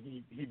that,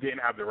 and he didn't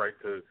have the right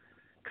to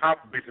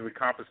basically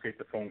confiscate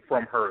the phone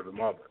from her, the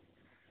mother,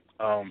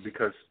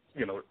 because,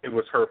 you know, it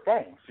was her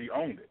phone. She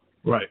owned it.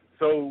 Right.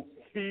 So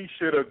he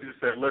should have just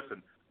said,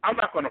 listen, I'm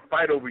not going to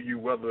fight over you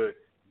whether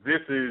this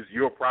is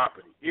your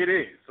property. It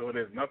is, so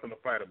there's nothing to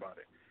fight about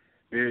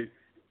it.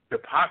 The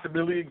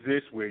possibility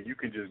exists where you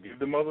can just give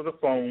the mother the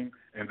phone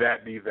and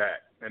that be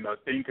that, and the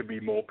thing could be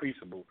more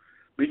peaceable.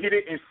 But he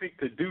didn't seek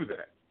to do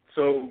that.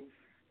 So,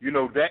 you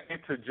know, that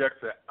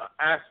interjects an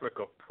aspect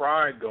of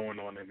pride going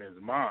on in his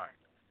mind,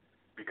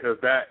 because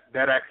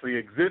that actually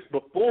exists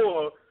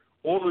before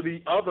all of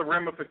the other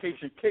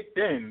ramifications kicked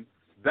in.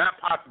 That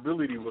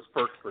possibility was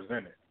first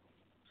presented.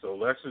 So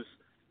let's just,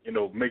 you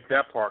know, make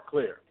that part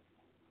clear.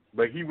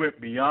 But he went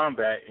beyond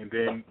that, and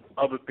then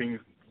other things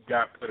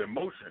got put in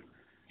motion.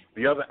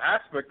 The other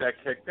aspect that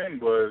kicked in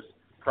was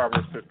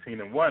Proverbs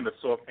 15 and 1, the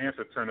soft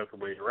answer turneth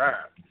away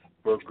wrath,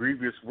 but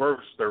grievous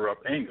words stir up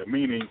anger,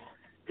 meaning,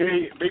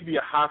 hey, maybe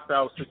a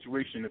hostile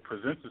situation that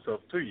presents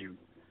itself to you.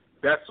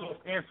 That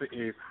soft answer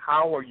is,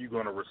 how are you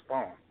going to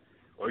respond?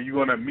 Are you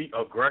going to meet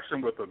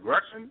aggression with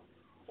aggression,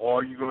 or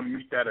are you going to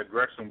meet that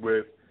aggression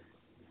with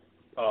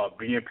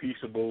being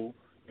peaceable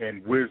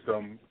and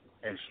wisdom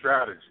and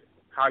strategy?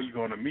 How are you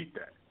going to meet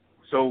that?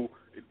 So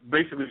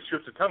basically the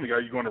scripture telling you,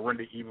 are you going to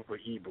render evil for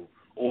evil,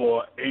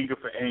 or anger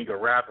for anger,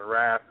 wrath for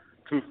wrath,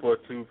 tooth for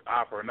a tooth,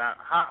 eye for an eye,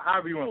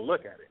 however you want to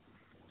look at it.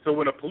 So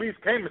when the police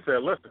came and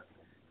said, listen,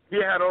 he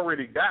had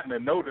already gotten a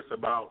notice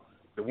about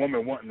the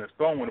woman wanting his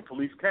phone. When the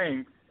police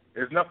came,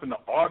 there's nothing to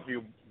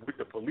argue with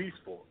the police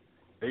for.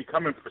 They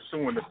come in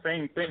pursuing the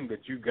same thing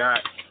that you got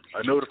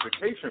a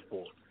notification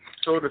for.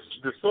 So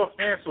the soft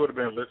answer would have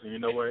been, listen, you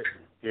know what,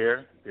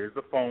 here's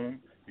the phone,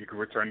 you can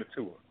return it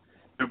to her.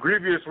 The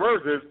grievous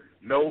words is,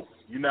 no,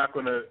 you're not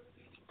going to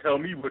tell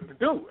me what to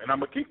do, and I'm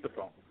going to keep the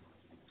phone.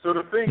 So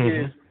the thing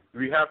is,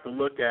 we have to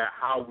look at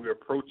how we're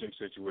approaching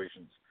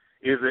situations.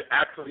 Is it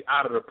actually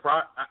out of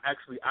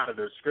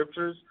the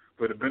scriptures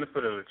for the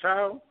benefit of the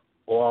child,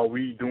 or are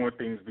we doing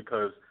things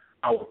because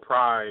our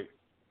pride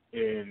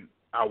in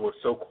our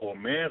so-called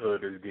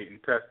manhood is getting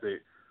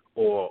tested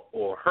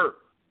or hurt?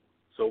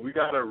 So we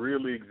got to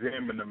really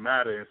examine the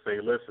matter and say,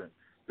 listen,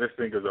 this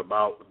thing is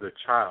about the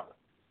child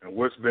and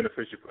what's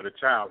beneficial for the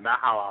child, not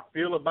how I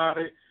feel about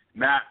it,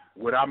 not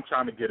what I'm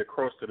trying to get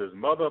across to this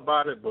mother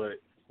about it, but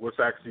what's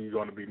actually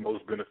going to be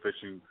most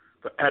beneficial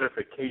for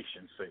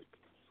edification's sake.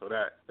 So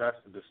that's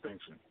the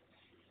distinction.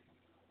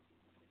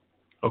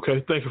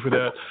 Okay, thank you for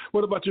that.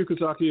 What about you,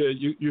 Kazaki?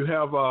 You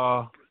have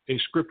a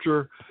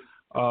scripture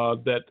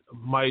that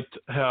might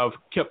have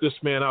kept this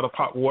man out of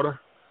hot water?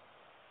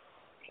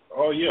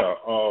 Oh, yeah.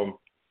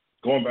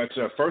 Going back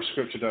to that first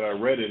scripture that I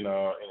read in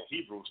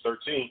Hebrews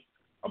 13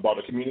 about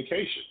the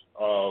communication.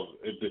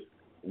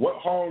 What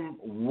harm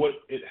would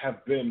it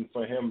have been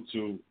for him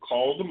to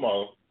call them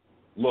up?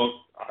 Look,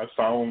 I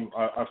found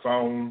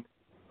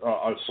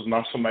some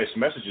nice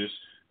messages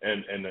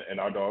in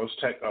our daughter's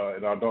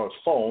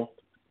phone.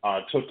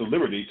 I took the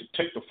liberty to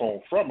take the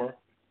phone from her,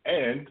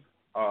 and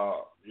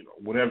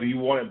whenever you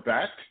want it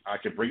back, I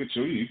can bring it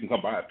to you. You can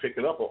come by and pick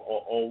it up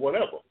or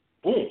whatever.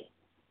 Boom,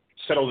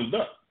 settled it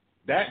up.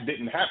 That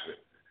didn't happen.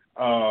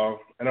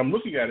 And I'm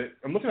looking at it.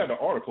 I'm looking at the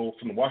article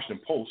from the Washington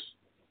Post.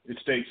 It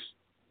states,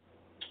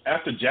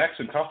 after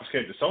Jackson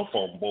confiscated the cell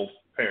phone, both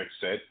parents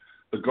said,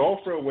 the girl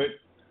went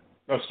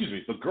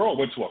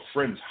to a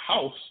friend's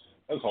house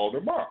and called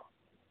her mom.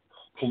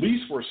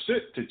 Police were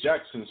sent to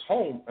Jackson's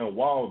home, and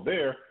while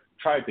there,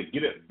 tried to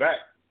get it back.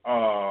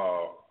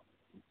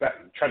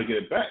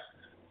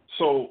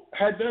 So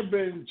had there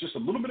been just a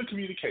little bit of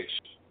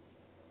communication,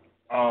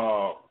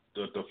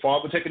 the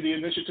father taking the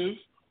initiative,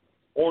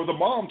 or the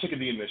mom taking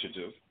the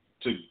initiative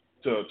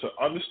to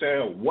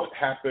understand what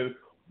happened,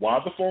 why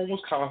the phone was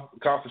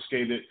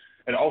confiscated,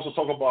 and also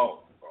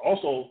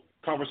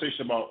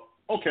conversation about,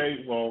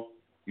 okay, well,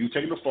 you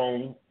taking the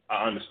phone,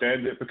 I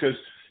understand it, because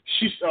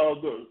she's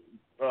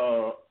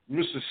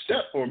Mrs.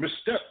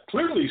 Stepp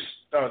clearly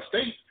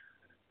states,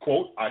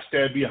 quote, I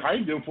stand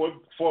behind them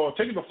for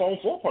taking the phone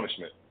for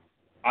punishment.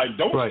 I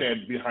don't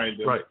stand behind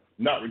them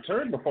not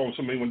returning the phone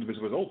to me when the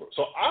visit was over.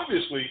 So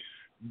obviously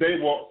they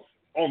were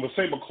on the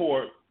same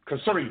accord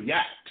concerning the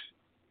act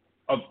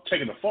of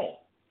taking the phone.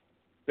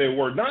 They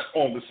were not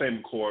on the same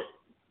accord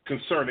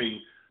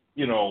concerning,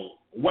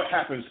 what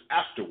happens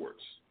afterwards.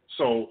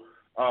 So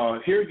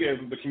here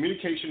again, the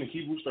communication in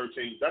Hebrews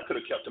 13, that could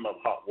have kept him out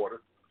of hot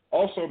water.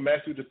 Also,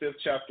 Matthew, the 5th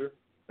chapter,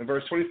 and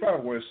verse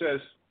 25, where it says,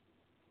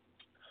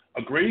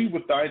 agree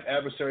with thine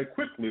adversary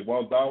quickly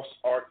while thou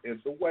art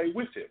in the way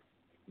with him,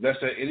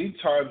 lest at any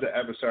time the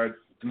adversary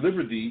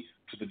deliver thee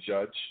to the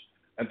judge,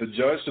 and the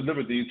judge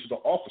deliver thee to the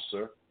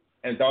officer,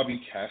 and thou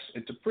be cast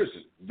into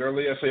prison.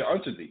 Verily I say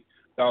unto thee,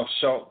 thou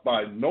shalt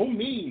by no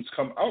means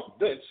come out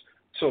thence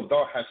till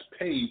thou hast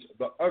paid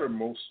the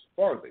uttermost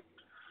farthing.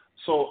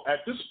 So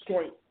at this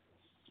point,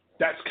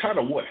 that's kind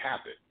of what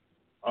happened.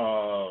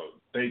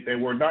 They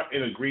were not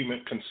in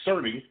agreement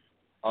concerning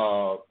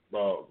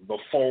the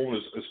phone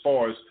as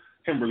far as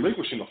him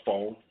relinquishing the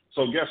phone.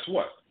 So guess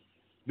what?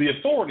 The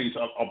authorities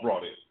are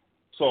brought in.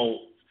 So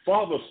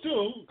father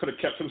still could have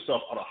kept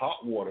himself out of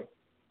hot water.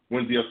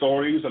 When the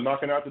authorities are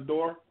knocking out the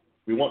door,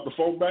 we want the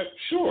phone back?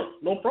 Sure,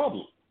 no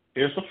problem.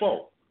 Here's the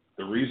phone.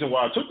 The reason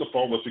why I took the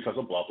phone was because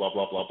of blah, blah,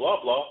 blah, blah,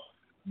 blah, blah.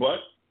 But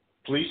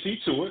please see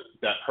to it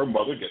that her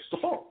mother gets the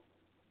phone.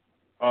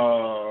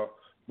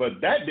 But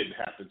that didn't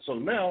happen. So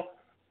now,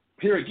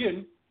 here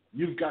again,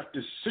 you've got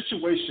this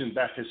situation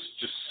that has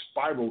just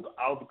spiraled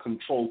out of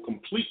control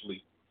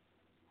completely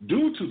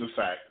due to the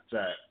fact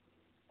that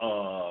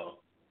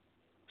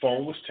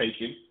phone was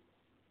taken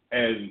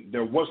and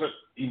there wasn't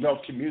enough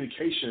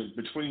communication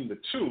between the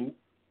two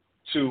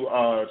to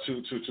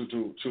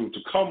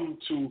come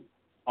to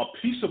a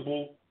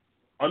peaceable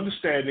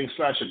understanding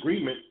 /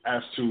 agreement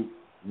as to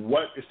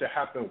what is to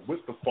happen with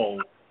the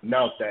phone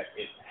now that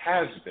it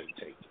has been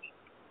taken.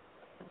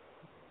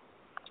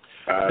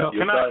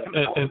 Can I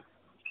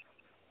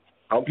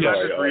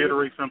just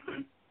reiterate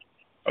something?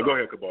 Go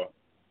ahead, Kabar.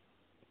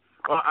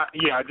 Well,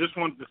 I just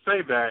wanted to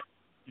say that,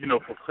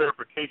 for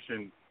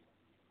clarification,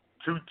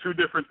 two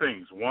different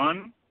things.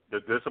 One, the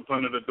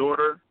discipline of the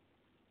daughter.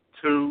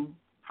 Two,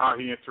 how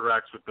he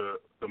interacts with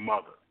the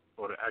mother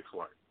or the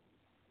ex-wife.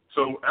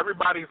 So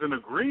everybody's in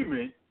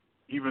agreement,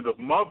 even the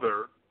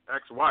mother,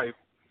 ex-wife,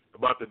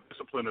 about the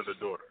discipline of the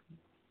daughter.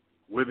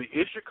 Where the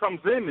issue comes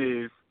in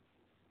is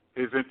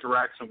his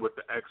interaction with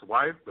the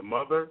ex-wife, the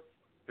mother,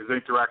 his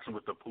interaction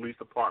with the police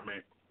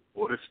department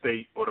or the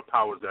state or the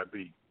powers that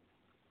be.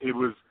 It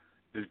was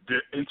the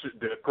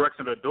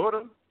correction of the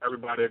daughter,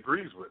 everybody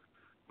agrees with.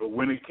 But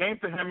when it came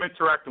to him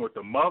interacting with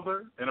the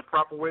mother in a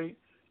proper way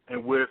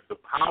and with the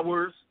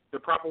powers the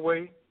proper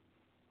way,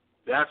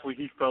 that's where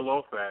he fell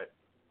off at.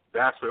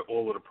 That's where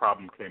all of the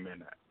problem came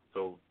in at.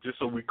 So just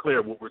so we're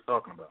clear what we're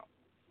talking about.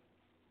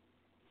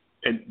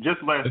 And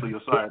just lastly,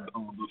 aside,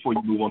 before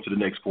you move on to the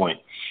next point,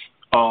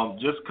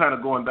 just kind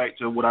of going back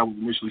to what I was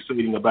initially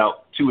stating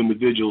about two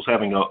individuals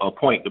having a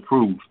point to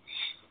prove,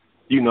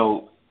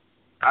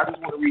 I just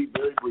want to read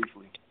very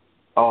briefly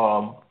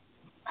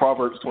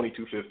Proverbs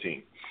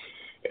 22:15.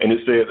 And it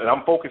says, and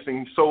I'm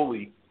focusing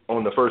solely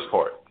on the first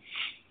part.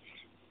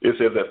 It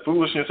says that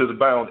foolishness is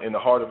bound in the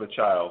heart of a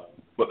child,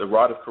 but the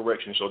rod of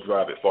correction shall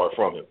drive it far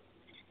from him.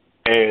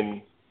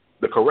 And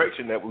the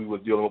correction that we were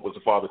dealing with was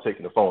the father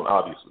taking the phone,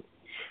 obviously.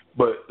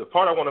 But the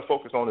part I want to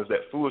focus on is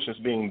that foolishness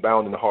being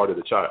bound in the heart of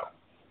the child.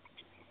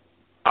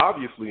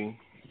 obviously,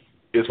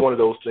 it's one of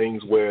those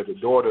things where the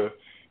daughter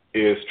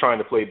is trying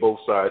to play both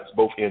sides,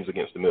 both ends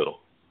against the middle.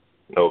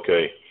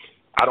 Okay,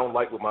 I don't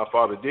like what my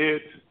father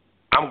did.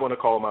 I'm going to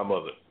call my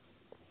mother.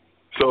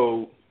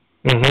 So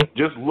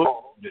just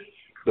look at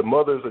the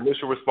mother's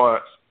initial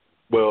response.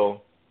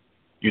 Well,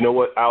 you know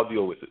what? I'll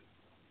deal with it.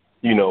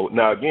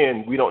 Now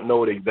again, we don't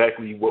know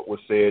exactly what was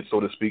said, so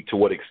to speak, to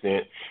what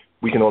extent.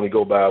 We can only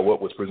go by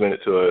what was presented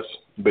to us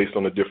based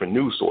on the different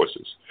news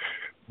sources.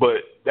 But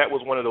that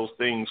was one of those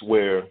things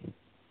where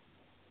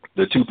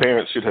the two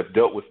parents should have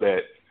dealt with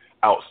that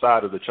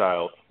outside of the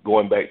child,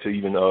 going back to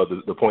even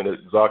the point that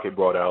Zach had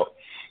brought out,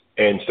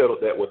 and settled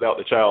that without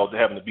the child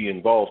having to be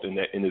involved in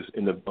that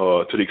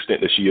to the extent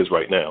that she is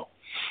right now.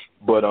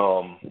 But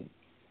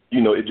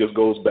it just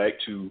goes back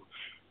to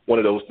one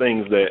of those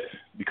things that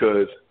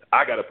because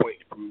I got a point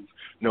to prove,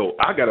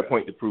 I got a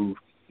point to prove.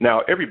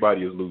 Now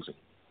everybody is losing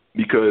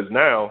because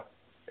now,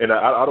 and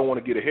I don't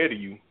want to get ahead of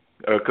you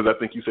because I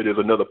think you said there's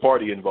another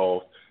party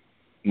involved.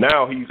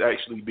 Now he's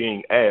actually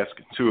being asked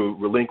to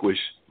relinquish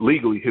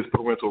legally his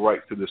parental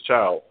rights to this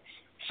child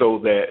so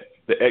that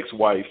the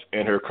ex-wife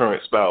and her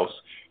current spouse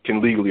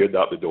can legally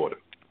adopt the daughter.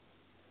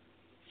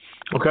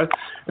 Okay,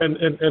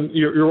 and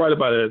you're right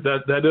about it.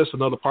 That is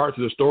another part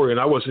to the story, and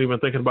I wasn't even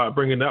thinking about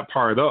bringing that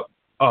part up.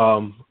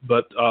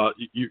 But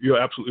you're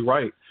absolutely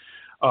right.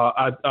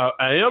 I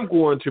am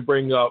going to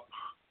bring up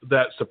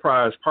that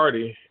surprise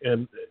party,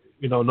 and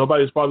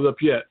nobody's brought it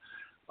up yet,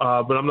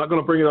 but I'm not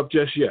going to bring it up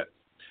just yet.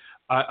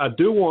 I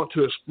do want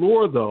to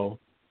explore, though,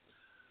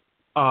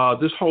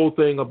 this whole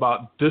thing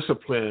about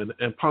discipline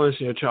and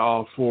punishing a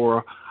child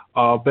for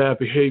bad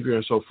behavior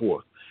and so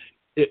forth.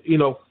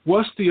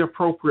 What's the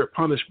appropriate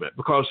punishment?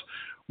 Because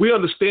we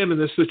understand in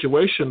this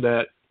situation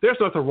that there's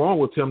nothing wrong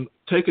with him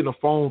taking the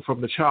phone from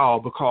the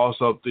child because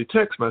of the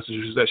text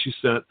messages that she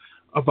sent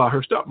about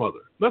her stepmother.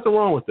 Nothing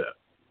wrong with that.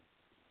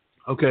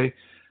 Okay?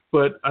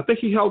 But I think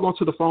he held on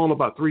to the phone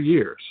about 3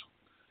 years.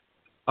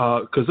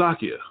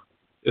 Kazakia,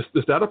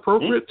 is that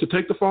appropriate to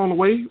take the phone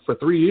away for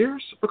 3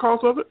 years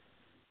because of it?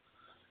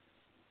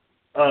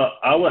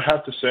 I would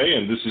have to say,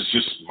 and this is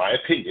just my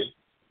opinion,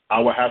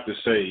 I would have to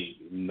say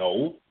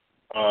no,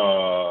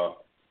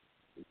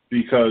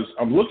 because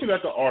I'm looking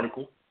at the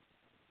article,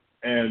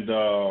 and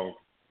I'm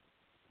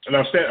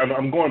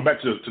going back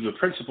to the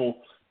principal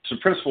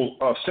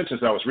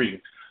sentence I was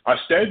reading. I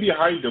stand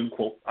behind them,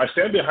 quote, I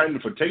stand behind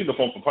them for taking the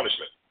phone for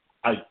punishment.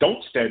 I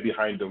don't stand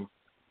behind them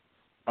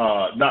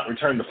not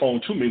returning the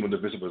phone to me when the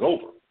visit was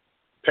over.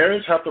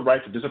 Parents have the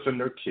right to discipline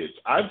their kids.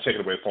 I've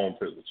taken away phone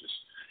privileges.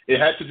 It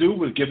had to do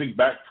with giving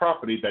back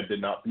property that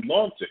did not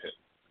belong to him.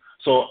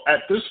 So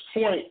at this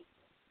point,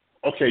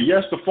 okay,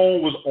 yes, the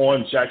phone was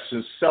on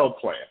Jackson's cell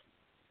plan.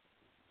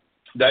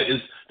 That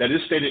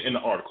is stated in the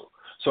article.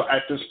 So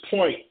at this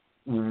point,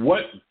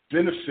 what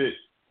benefit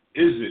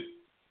is it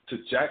to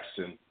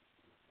Jackson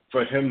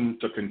for him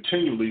to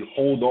continually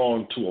hold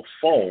on to a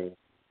phone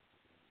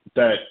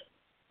that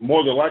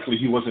more than likely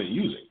he wasn't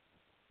using?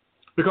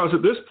 Because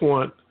at this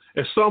point,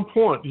 at some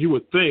point, you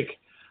would think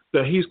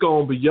that he's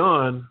gone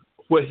beyond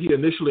what he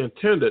initially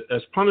intended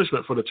as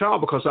punishment for the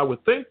child, because I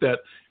would think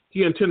that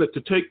he intended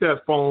to take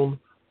that phone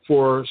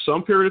for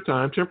some period of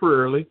time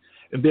temporarily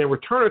and then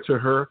return it to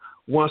her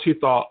once he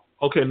thought,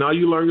 okay, now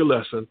you learned your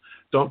lesson.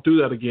 Don't do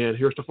that again.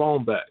 Here's the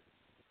phone back.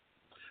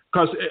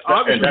 Because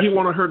obviously he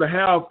wanted her to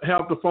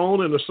have the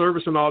phone and the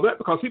service and all that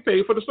because he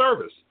paid for the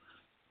service.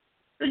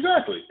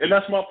 Exactly. And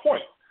that's my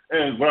point.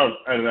 And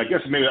I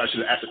guess maybe I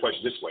should have asked the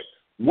question this way.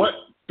 What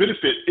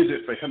benefit is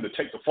it for him to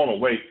take the phone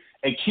away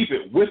and keep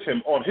it with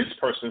him on his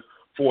person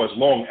for as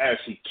long as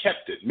he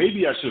kept it?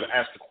 Maybe I should have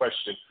asked the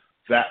question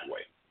that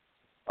way.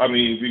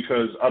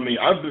 Because I've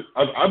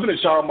been a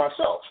child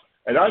myself,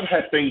 and I've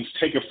had things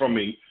taken from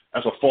me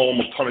as a form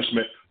of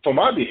punishment for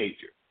my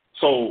behavior.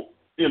 So,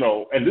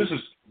 and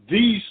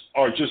these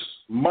are just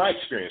my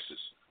experiences.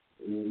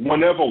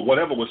 Whenever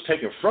whatever was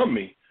taken from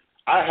me,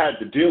 I had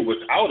to deal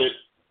without it,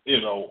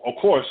 of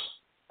course,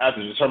 at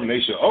the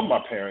determination of my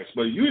parents,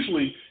 but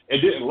usually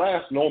it didn't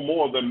last no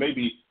more than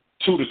maybe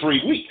 2 to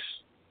 3 weeks.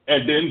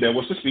 And then there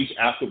was the speech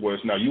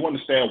afterwards. Now, you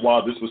understand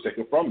why this was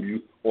taken from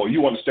you, or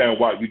you understand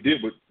why you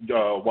did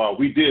why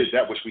we did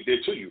that which we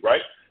did to you,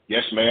 right?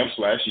 Yes, ma'am, /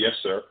 yes,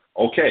 sir.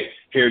 Okay,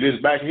 here it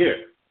is back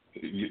here.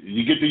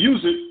 You get to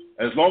use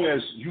it as long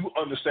as you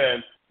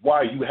understand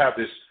why you have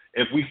this.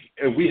 If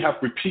we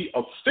have repeat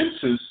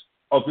offenses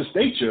of this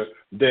nature,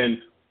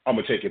 then I'm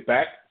going to take it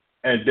back,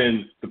 and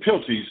then the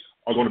penalties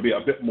are going to be a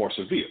bit more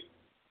severe.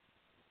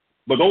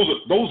 But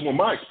those were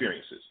my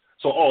experiences.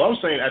 So all I'm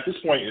saying at this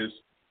point is,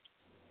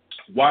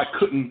 why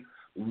couldn't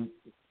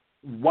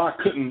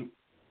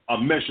a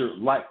measure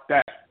like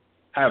that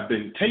have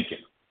been taken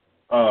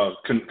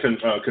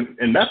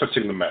in that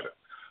particular matter?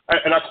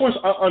 And of course,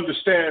 I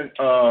understand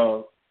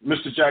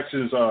Mr.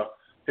 Jackson's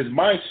his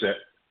mindset.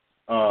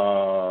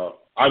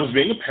 I was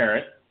being a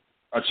parent.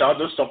 A child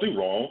does something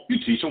wrong. You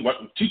teach them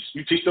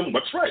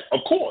what's right.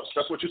 Of course,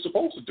 that's what you're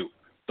supposed to do.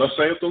 Thus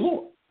saith the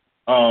Lord.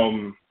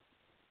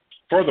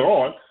 Further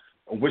on,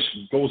 which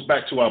goes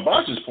back to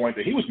Abaj's point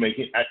that he was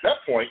making. At that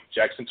point,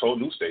 Jackson told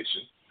News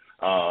Station,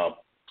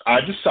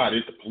 I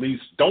decided the police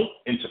don't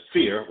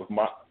interfere with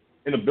my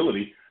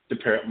inability to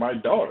parent my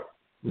daughter.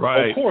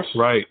 Right. Of course,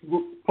 right.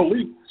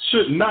 Police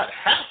should not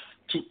have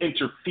to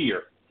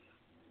interfere.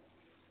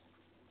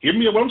 Hear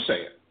me what I'm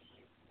saying.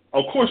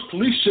 Of course,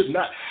 police should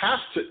not have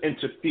to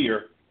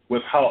interfere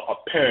with how a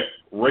parent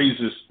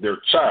raises their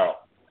child,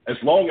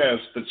 as long as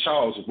the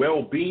child's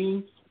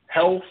well-being,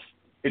 health,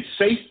 his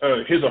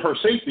or her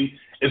safety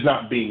is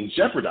not being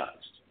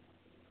jeopardized.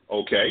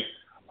 Okay?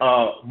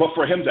 But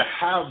for him to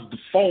have the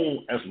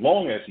phone as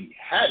long as he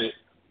had it,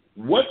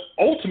 what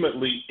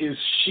ultimately is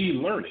she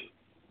learning?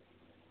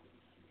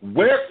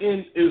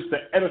 Wherein is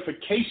the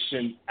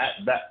edification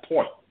at that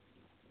point?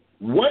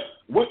 What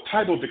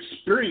type of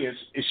experience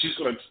is she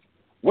going to?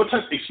 What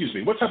type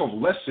of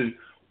lesson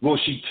will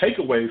she take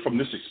away from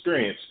this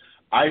experience?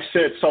 I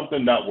said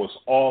something that was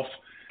off,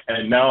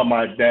 and now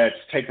my dad's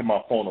taking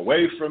my phone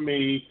away from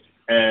me,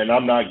 and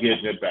I'm not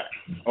getting it back.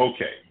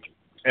 Okay,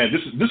 and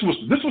this was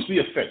the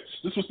offense.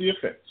 This was the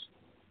offense.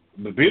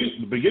 The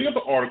beginning of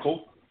the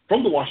article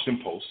from the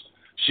Washington Post.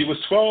 She was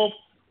 12,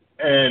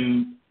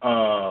 and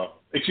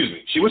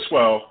she was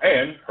 12,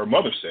 and her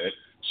mother said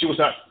she was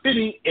not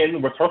fitting in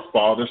with her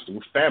father's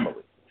new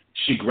family.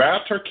 She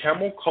grabbed her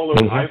camel-colored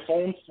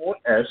iPhone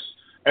 4S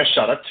and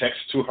shot a text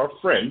to her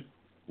friend,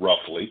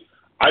 roughly,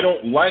 I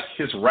don't like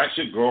his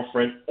ratchet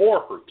girlfriend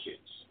or her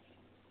kids.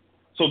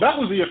 So that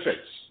was the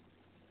offense.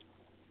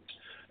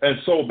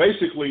 And so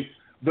basically,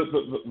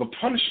 the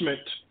punishment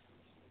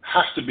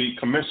has to be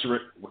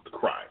commensurate with the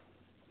crime.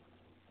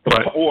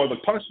 Right. Or the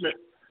punishment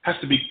has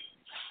to be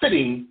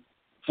fitting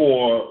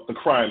for the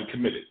crime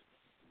committed.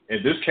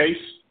 In this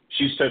case,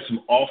 she said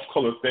some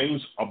off-color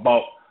things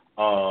about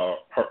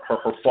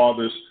her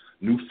father's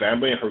new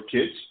family and her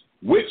kids,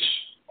 which,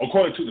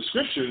 according to the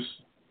scriptures,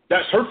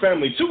 that's her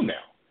family too now.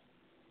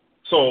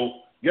 So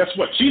guess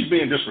what? She's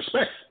being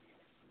disrespectful.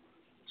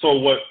 So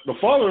what the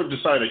father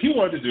decided he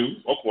wanted to do,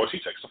 of course, he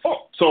takes the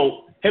phone.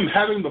 So him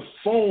having the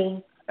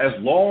phone as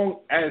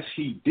long as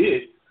he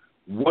did,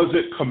 was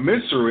it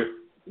commensurate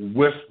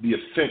with the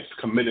offense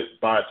committed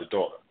by the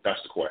daughter?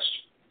 That's the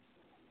question.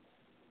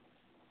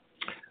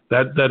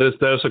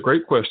 That's a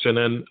great question.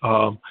 And,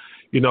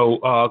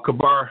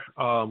 Kabar,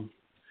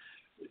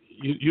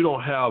 you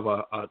don't have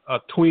a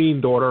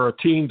tween daughter or a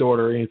teen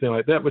daughter or anything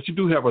like that, but you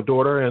do have a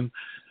daughter. And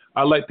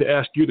I'd like to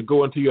ask you to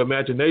go into your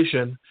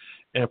imagination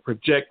and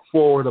project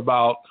forward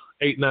about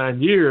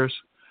 8-9 years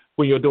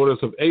when your daughter's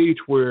of age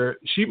where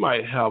she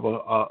might have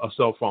a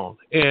cell phone.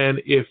 And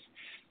if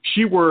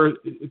she were,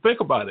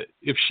 think about it,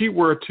 if she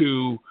were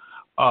to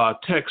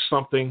text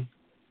something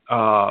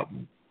off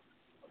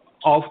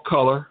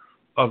color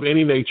of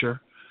any nature,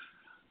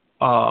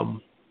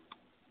 and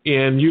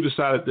you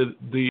decided that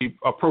the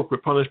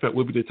appropriate punishment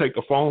would be to take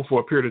the phone for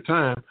a period of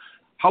time,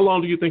 how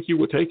long do you think you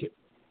would take it?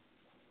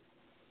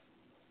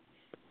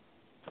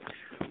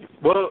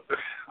 Well,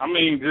 I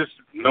mean, just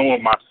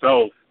knowing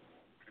myself,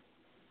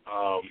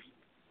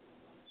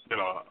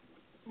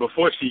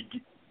 before she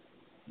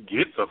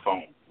gets a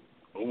phone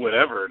or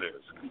whatever it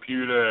is,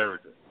 computer,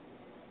 everything,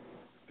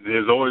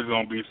 there's always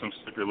going to be some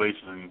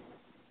stipulation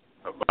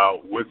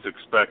about what's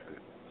expected.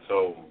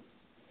 So,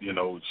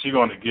 she's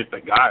going to get the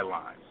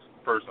guidelines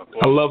first and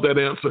foremost. I love that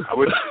answer. I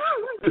would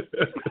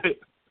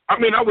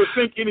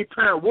think any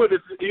parent would.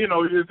 It's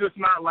just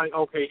not like,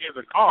 okay, here's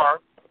a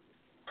car.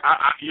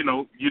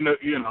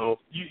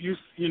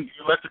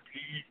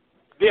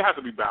 There have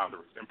to be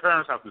boundaries, and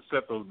parents have to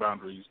set those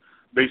boundaries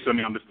based on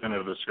the understanding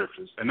of the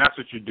scriptures, and that's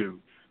what you do.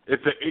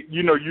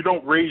 You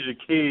don't raise your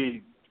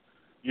kid,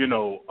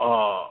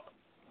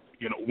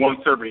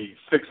 once every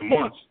 6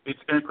 months. It's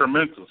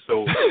incremental.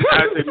 So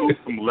as they move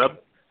from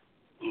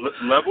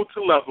level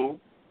to level,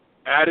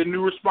 adding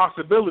new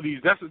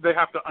responsibilities, that's what they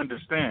have to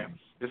understand.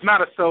 It's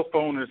not a cell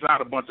phone. It's not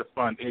a bunch of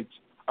fun.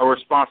 It's a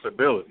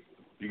responsibility.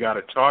 You got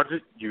to charge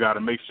it. You got to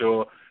make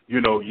sure,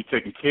 you're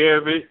taking care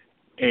of it.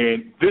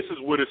 And this is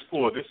what it's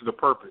for. This is the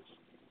purpose.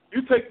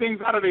 You take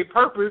things out of their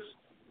purpose,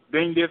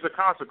 then there's a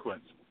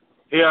consequence.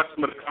 Here are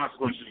some of the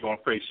consequences you're going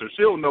to face. So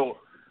she'll know,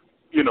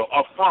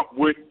 up front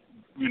what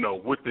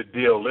the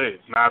deal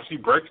is. Now, if she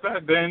breaks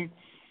that, then,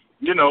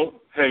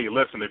 hey,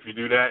 listen, if you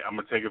do that, I'm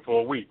going to take it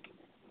for a week.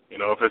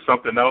 If it's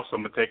something else,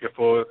 I'm going to take it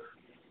for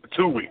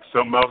 2 weeks.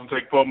 Something else, I'm going to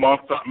take it for a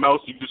month. Something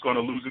else, you're just going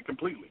to lose it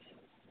completely.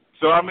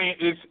 So, I mean,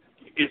 it's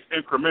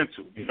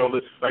incremental.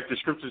 Like the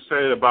scripture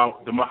said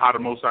about how the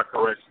Most High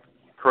corrects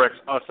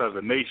us as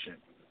a nation.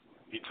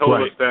 He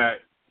told us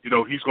that,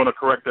 he's going to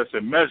correct us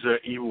in measure.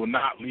 He will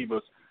not leave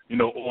us,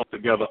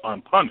 altogether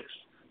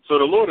unpunished. So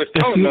the Lord is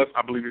telling us,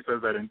 I believe he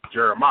says that in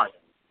Jeremiah.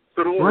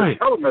 So the Lord is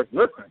telling us,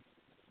 listen,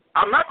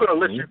 I'm not going to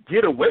let you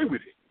get away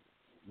with it,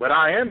 but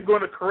I am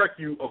going to correct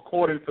you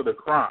according to the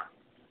crime.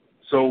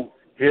 So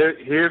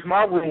here's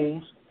my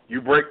rules.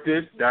 You break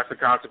this, that's the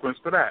consequence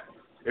for that.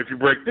 If you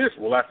break this,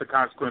 well, that's the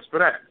consequence for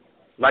that.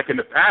 Like in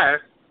the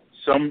past,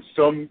 some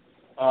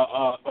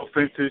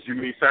offenses, you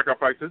made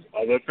sacrifices.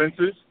 Other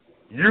offenses,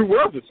 you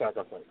were the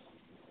sacrifice.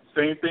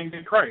 Same thing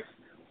in Christ.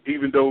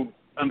 even though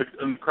under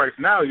Christ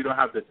now you don't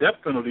have the death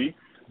penalty,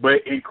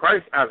 but in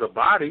Christ as a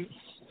body,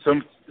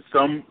 some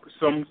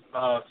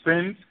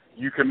sins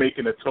you can make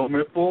an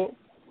atonement for,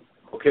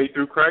 okay,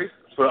 through Christ.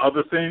 For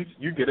other sins,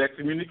 you get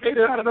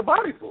excommunicated out of the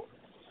body for.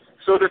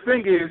 So the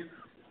thing is,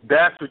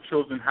 that's what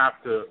children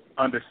have to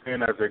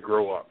understand as they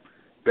grow up,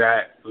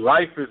 that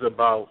life is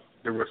about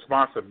the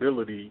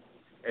responsibility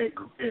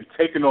and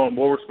taking on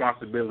more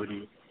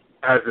responsibility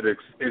as it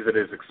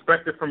is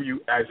expected from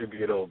you as you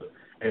get older,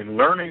 and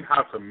learning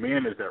how to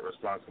manage that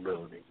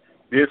responsibility.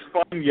 There's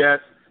fun, yes.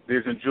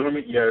 There's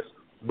enjoyment, yes.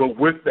 But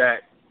with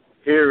that,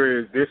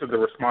 this is the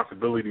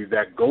responsibility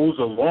that goes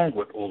along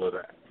with all of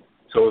that.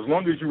 So as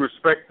long as you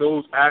respect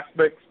those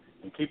aspects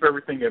and keep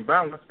everything in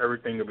balance,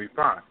 everything will be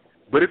fine.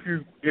 But if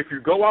you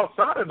go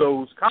outside of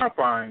those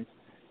confines,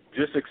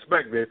 just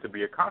expect there to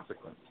be a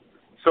consequence.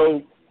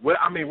 So would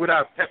I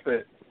have kept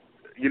the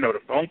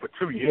phone for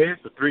 2 years,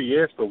 for 3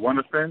 years for one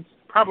offense?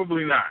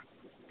 Probably not.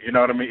 You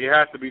know what I mean? It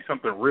has to be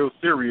something real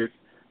serious,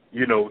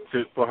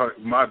 for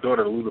my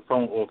daughter to lose the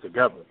phone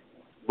altogether.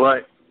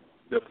 But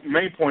the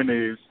main point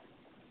is,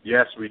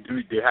 yes,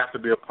 there has to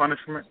be a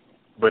punishment,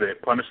 but a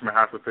punishment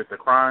has to fit the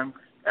crime.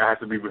 It has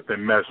to be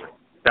within measure.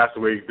 That's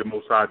the way the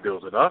Most High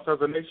deals with us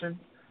as a nation.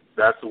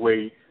 That's the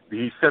way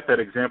He set that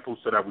example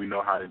so that we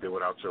know how to deal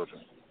with our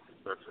children.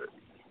 That's it.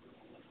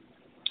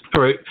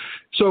 All right.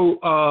 So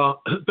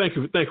thank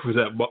you for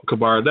that,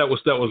 Kabar. That was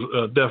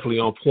definitely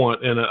on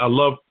point, and I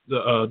love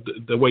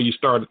the way you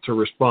started to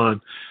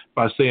respond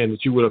by saying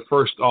that you would have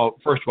first of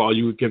all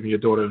you were giving your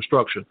daughter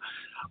instruction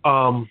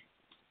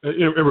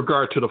in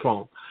regard to the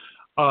phone.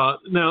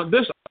 Now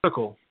this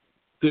article,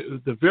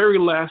 the very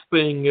last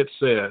thing it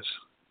says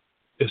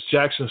is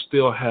Jackson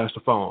still has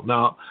the phone.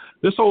 Now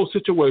this whole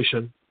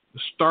situation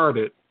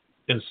started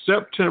in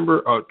September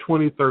of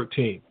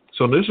 2013.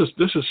 So this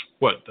is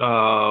what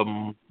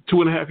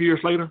 2.5 years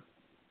later.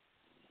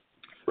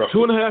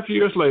 Roughly. 2.5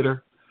 years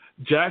later,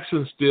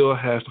 Jackson still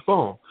has the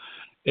phone,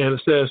 and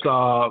it says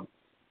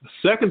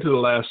second to the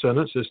last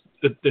sentence is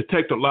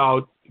Detective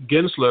Loud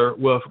Gensler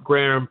with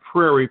Grand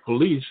Prairie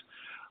Police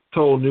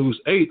told News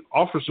 8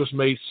 officers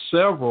made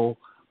several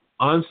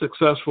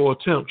unsuccessful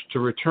attempts to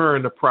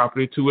return the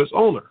property to its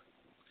owner.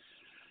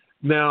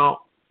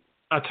 Now,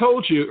 I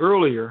told you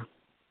earlier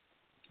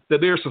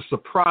that there's a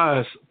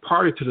surprise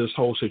party to this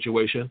whole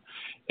situation,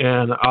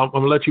 and I'm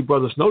going to let you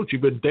brothers know that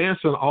you've been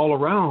dancing all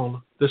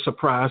around the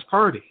surprise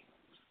party.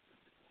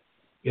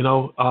 And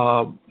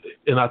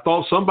I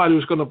thought somebody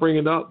was going to bring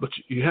it up, but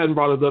you hadn't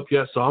brought it up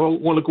yet, so I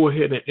want to go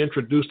ahead and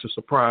introduce the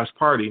surprise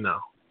party now.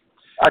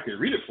 I can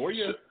read it for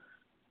you.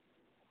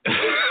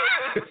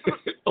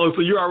 Oh,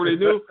 so you already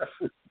knew?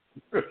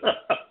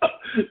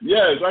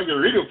 Yes, I can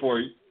read it for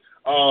you.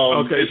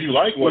 Okay. If you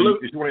like, if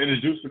you want to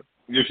introduce it,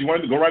 if you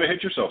want to go right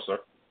ahead yourself, sir.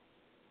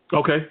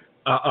 Okay,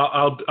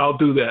 I'll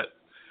do that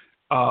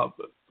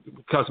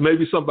because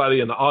maybe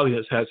somebody in the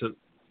audience hasn't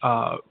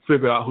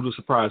figured out who the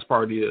surprise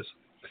party is.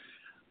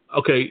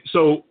 Okay,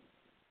 so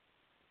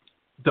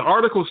the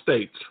article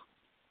states,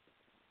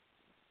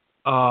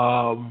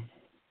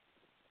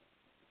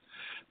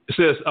 it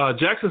says,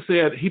 Jackson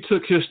said he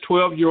took his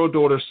 12-year-old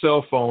daughter's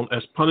cell phone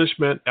as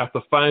punishment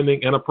after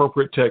finding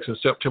inappropriate texts in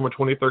September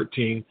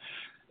 2013.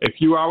 A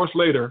few hours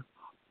later,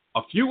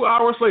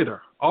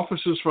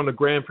 officers from the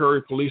Grand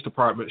Prairie Police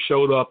Department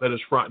showed up at his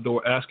front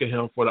door asking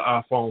him for the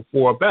iPhone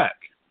 4 back.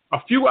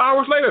 A few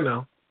hours later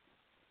now.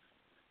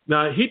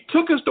 Now, he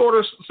took his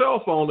daughter's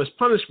cell phone as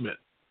punishment,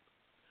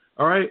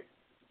 all right?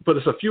 But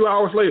it's a few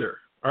hours later,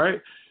 all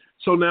right?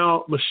 So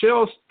now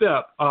Michelle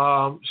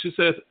Stepp, she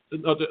says,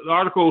 the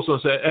article also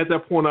said, at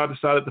that point I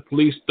decided the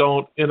police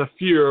don't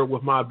interfere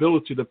with my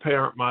ability to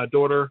parent my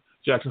daughter,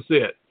 Jackson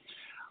said.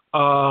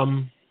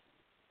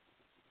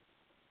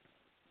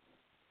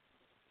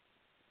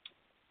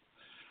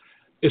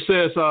 It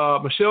says,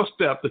 Michelle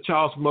Stepp, the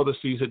child's mother,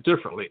 sees it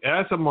differently.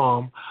 As a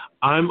mom,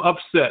 I'm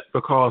upset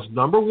because,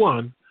 number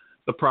one,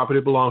 the property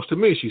belongs to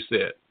me, she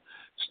said.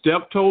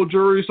 Stepp told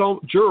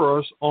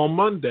jurors on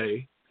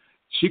Monday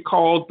she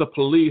called the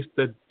police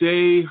the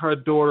day her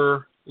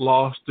daughter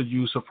lost the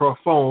use of her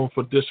phone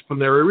for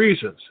disciplinary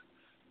reasons.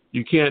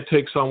 You can't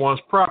take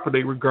someone's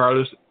property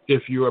regardless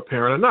if you're a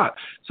parent or not.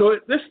 So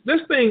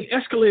this thing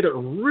escalated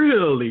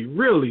really,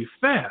 really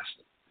fast.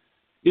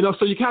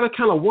 So you kind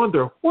of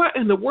wonder, what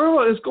in the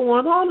world is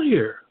going on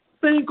here?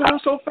 Thing going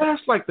so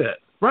fast like that,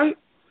 right?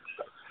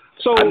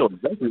 So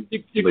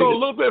you go a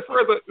little bit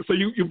further. So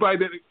you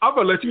bite it. I'm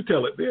gonna let you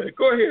tell it. Then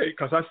go ahead,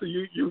 because I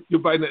see you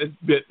biting it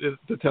a bit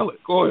to tell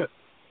it. Go ahead.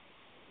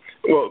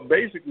 Well,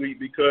 basically,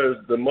 because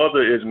the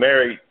mother is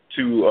married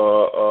to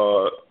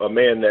a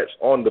man that's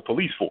on the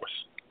police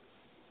force.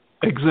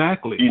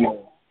 Exactly.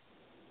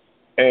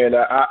 And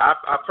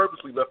I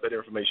purposely left that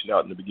information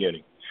out in the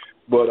beginning.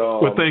 But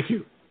well, thank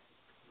you.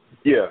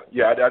 Yeah,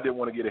 I didn't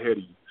want to get ahead of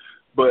you,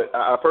 but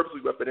I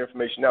purposely left that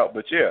information out.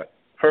 But yeah,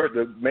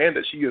 the man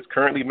that she is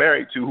currently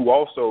married to, who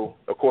also,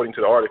 according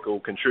to the article,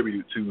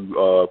 contributed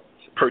to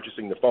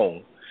purchasing the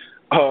phone,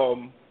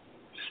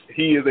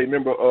 he is a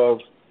member of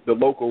the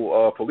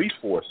local police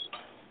force.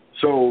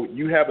 So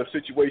you have a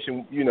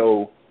situation,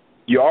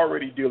 you're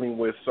already dealing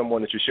with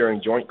someone that you're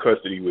sharing joint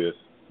custody with,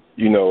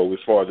 as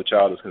far as the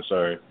child is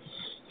concerned.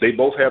 They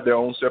both have their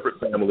own separate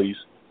families,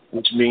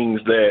 which means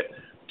that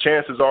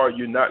chances are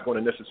you're not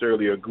going to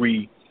necessarily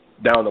agree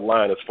down the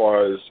line as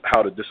far as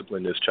how to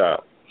discipline this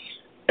child.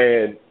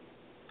 And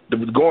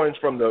going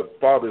from the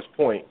father's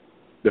point,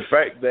 the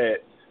fact that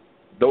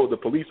though the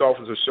police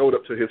officer showed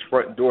up to his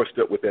front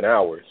doorstep within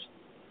hours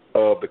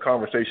of the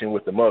conversation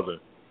with the mother,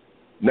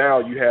 now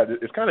you have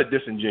it's kind of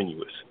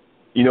disingenuous.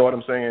 You know what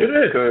I'm saying? It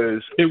is.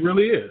 Because it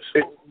really is.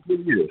 It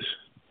really is.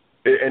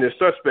 And it's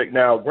suspect.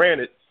 Now,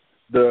 granted,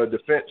 the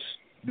defense,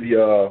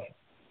 the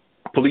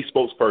police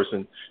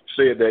spokesperson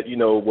said that,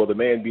 the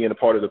man being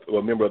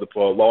a member of the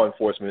law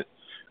enforcement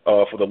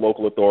for the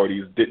local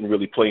authorities didn't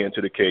really play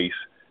into the case,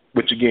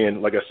 which,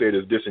 again, like I said,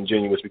 is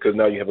disingenuous because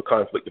now you have a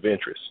conflict of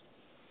interest.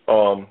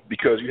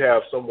 Because you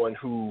have someone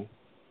who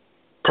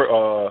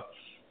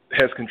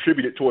has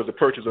contributed towards the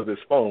purchase of this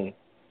phone,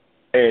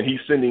 and he's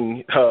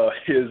sending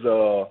his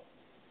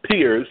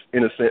peers,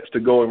 in a sense, to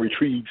go and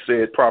retrieve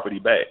said property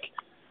back.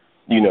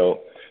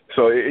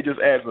 So it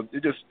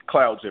just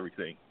clouds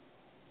everything.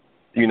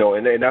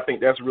 And I think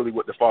that's really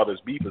what the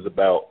father's beef is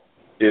about,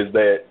 is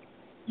that,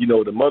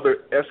 the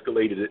mother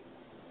escalated it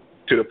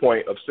to the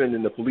point of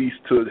sending the police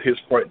to his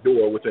front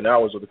door within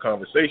hours of the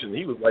conversation.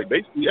 He was like,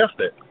 basically, F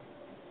that.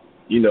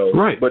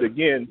 Right. But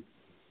again,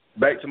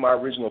 back to my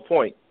original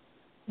point,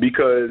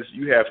 because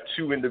you have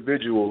two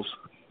individuals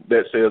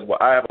that says, well,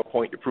 I have a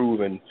point to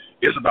prove, and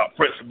it's about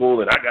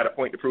principle, and I got a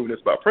point to prove, and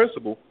it's about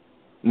principle.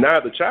 Now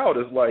the child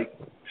is like,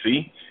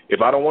 see,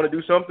 if I don't want to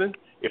do something,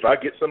 if I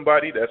get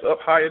somebody that's up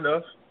high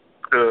enough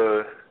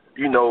to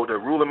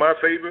rule in my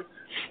favor,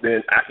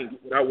 then I can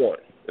get what I want,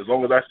 as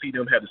long as I see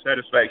them have the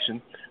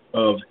satisfaction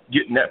of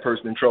getting that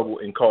person in trouble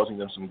and causing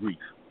them some grief.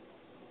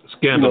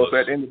 Scandalous. So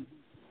at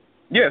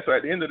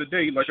the end of the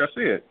day, like I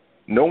said,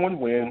 no one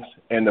wins,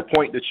 and the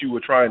point that you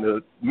were trying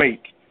to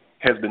make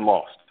has been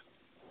lost.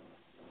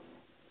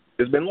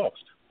 It's been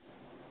lost.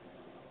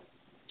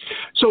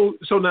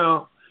 So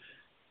now,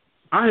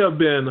 I have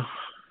been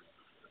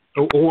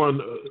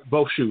on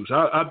both shoes.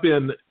 I've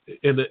been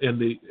in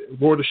the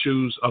border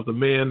shoes of the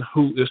man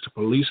who is the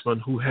policeman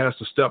who has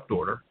the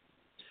stepdaughter,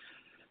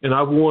 and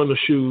I've worn the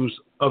shoes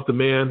of the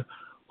man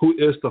who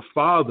is the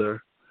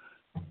father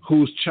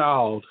whose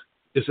child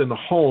is in the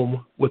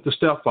home with the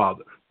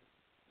stepfather.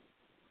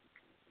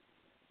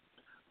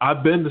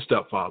 I've been the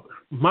stepfather.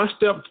 My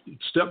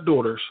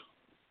stepdaughter's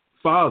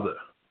father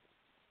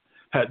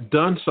had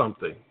done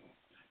something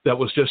that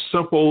was just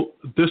simple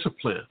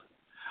discipline.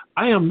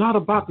 I am not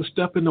about to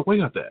step in the way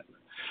of that.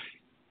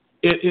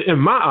 In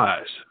my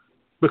eyes,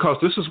 because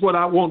this is what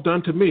I want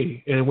done to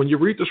me. And when you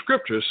read the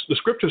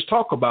scriptures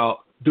talk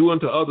about do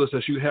unto others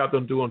as you have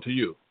them do unto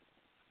you.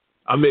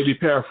 I may be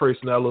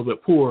paraphrasing that a little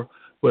bit poor,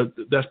 but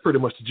that's pretty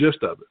much the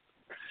gist of it.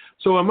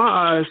 So in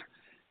my eyes,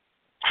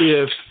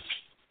 if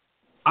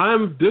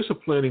I'm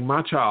disciplining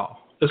my child,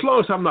 as long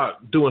as I'm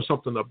not doing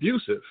something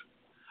abusive,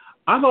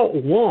 I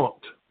don't want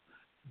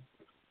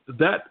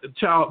that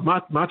child,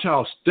 my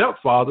child's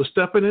stepfather,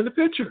 stepping in the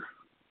picture.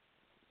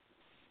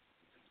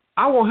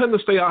 I want him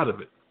to stay out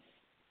of it.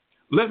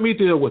 Let me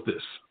deal with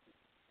this.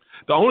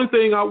 The only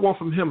thing I want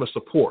from him is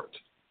support.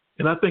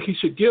 And I think he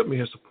should give me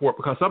his support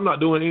because I'm not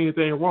doing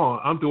anything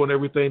wrong. I'm doing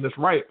everything that's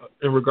right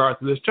in regard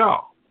to this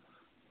child.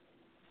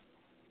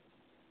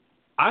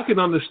 I can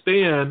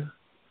understand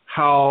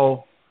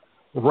how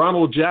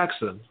Ronald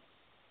Jackson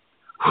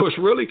was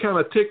really kind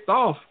of ticked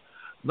off,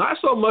 not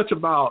so much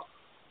about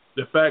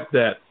the fact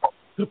that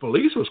the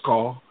police was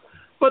called,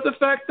 but the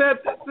fact that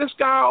this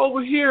guy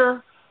over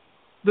here,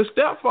 the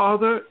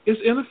stepfather, is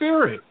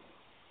interfering.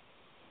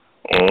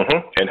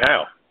 Mm-hmm.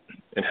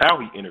 And how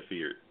he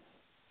interfered.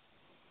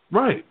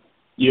 Right.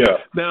 Yeah.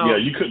 Now,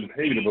 you couldn't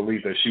pay me to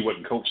believe that she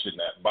wasn't coached in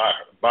that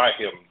by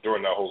him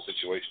during that whole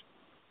situation.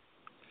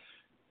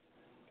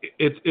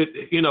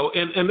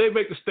 And they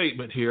make a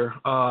statement here.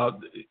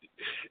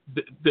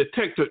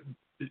 Detective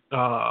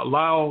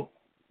Lyle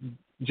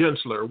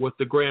Gensler with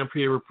the Grand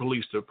Prairie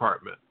Police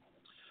Department.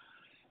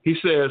 He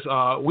says,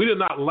 we did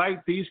not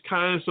like these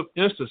kinds of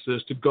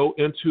instances to go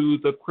into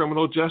the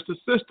criminal justice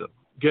system.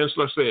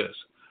 Gensler says,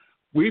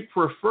 we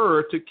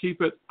prefer to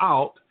keep it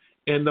out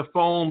and the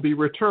phone be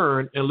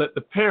returned and let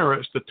the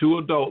parents, the two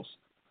adults,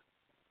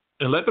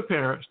 and let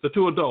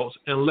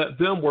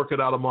them work it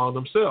out among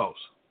themselves.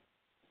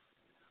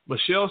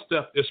 Michelle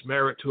Steff is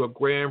married to a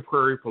Grand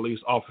Prairie police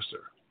officer.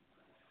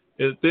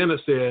 Then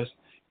it says,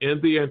 in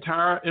the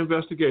entire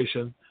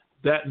investigation,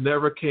 that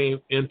never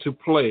came into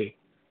play,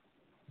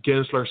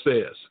 Gensler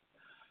says.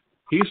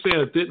 He's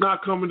saying it did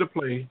not come into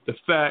play, the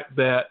fact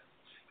that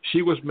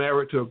she was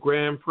married to a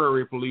Grand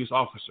Prairie police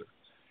officer.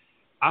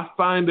 I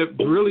find it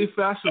really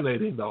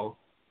fascinating, though.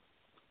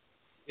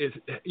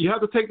 You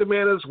have to take the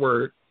man at his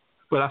word,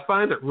 but I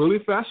find it really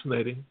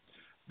fascinating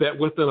that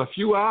within a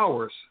few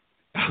hours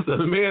after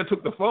the man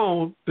took the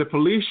phone, the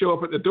police show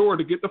up at the door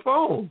to get the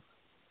phone.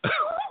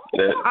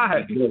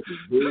 Why?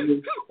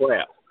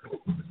 Crap.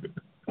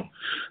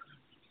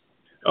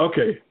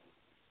 Okay.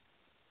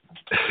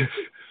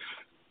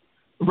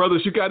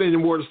 Brothers, you got any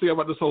more to say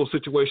about this whole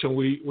situation?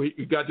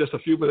 We got just a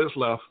few minutes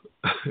left.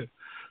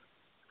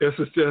 This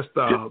is just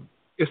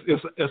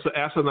it's an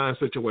asinine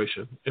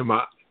situation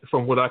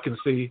from what I can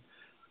see,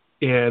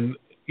 and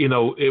in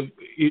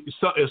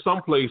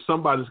some place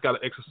somebody's got to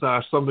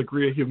exercise some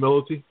degree of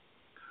humility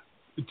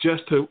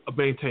just to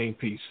maintain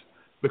peace,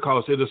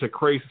 because it is a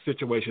crazy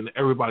situation.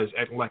 Everybody's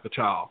acting like a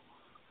child,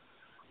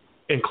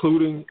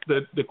 including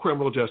the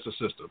criminal justice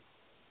system.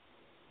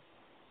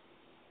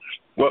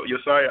 Well,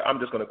 Josiah, I'm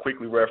just going to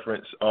quickly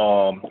reference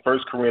 1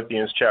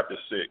 Corinthians chapter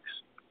 6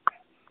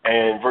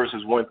 and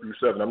verses 1 through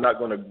 7. I'm not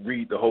going to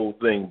read the whole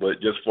thing,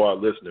 but just for our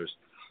listeners,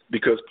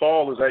 because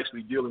Paul is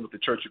actually dealing with the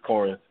Church of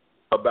Corinth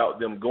about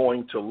them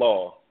going to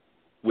law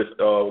with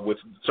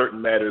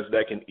certain matters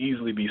that can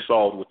easily be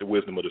solved with the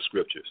wisdom of the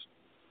Scriptures.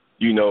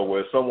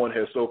 Where someone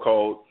has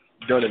so-called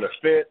done an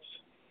offense,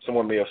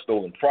 someone may have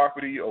stolen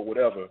property or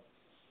whatever,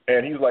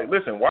 and he's like,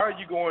 listen, why are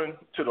you going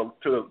to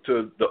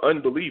the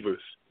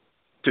unbelievers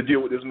to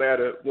deal with this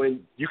matter when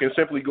you can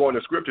simply go in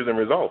the Scriptures and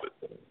resolve it?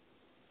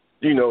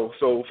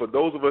 So for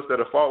those of us that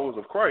are followers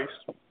of Christ,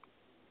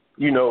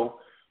 the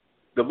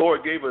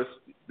Lord gave us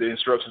the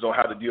instructions on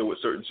how to deal with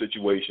certain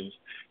situations,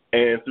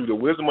 and through the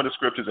wisdom of the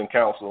Scriptures and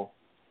counsel,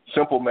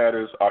 simple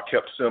matters are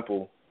kept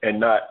simple, and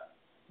not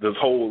the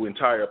whole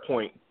entire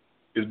point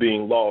is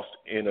being lost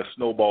in a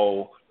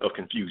snowball of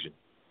confusion,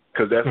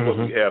 because that's what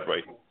we have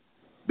right here.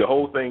 The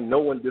whole thing, no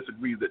one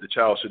disagrees that the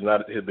child should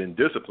not have been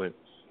disciplined,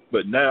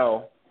 but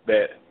now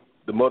that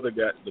the mother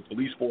got the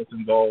police force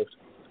involved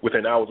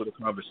within hours of the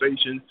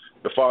conversation,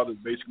 the father's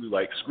basically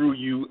like, screw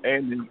you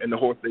and the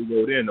horse they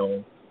rode in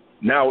on.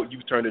 Now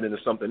you've turned it into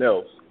something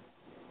else.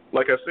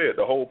 Like I said,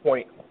 the whole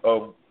point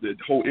of the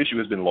whole issue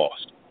has been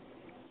lost.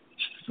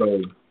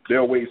 So there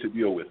are ways to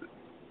deal with it.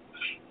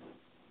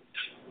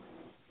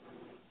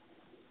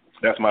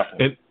 That's my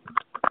point.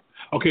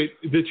 Okay,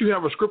 did you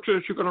have a scripture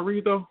that you're going to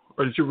read, though?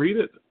 Or did you read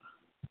it?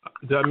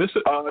 Did I miss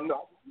it?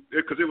 No,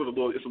 because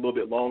it's a little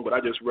bit long, but I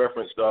just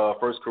referenced 1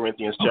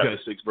 Corinthians chapter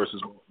 6, verses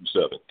 1 through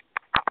 7.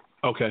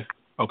 Okay.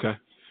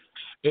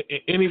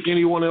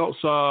 Anyone else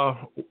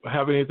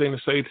have anything to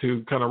say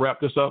to kind of wrap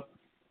this up?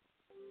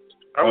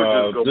 I would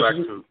just go back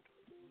to...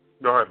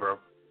 Go ahead, bro.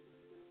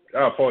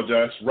 I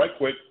apologize. Right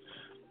quick.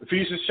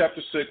 Ephesians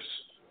chapter 6,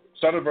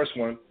 start at verse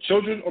 1.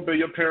 Children, obey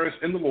your parents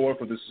in the Lord,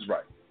 for this is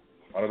right.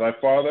 Honor thy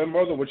father and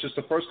mother, which is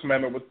the first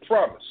commandment with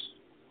promise,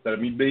 that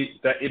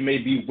it may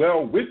be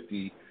well with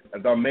thee,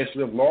 and thou mayest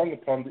live long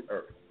upon the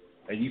earth.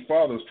 And ye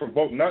fathers,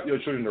 provoke not your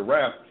children to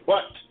wrath,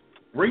 but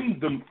bring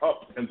them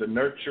up in the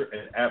nurture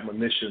and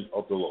admonition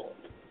of the Lord.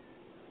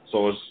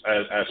 So as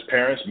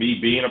parents, me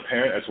being a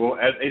parent as well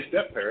as a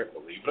step-parent,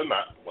 believe it or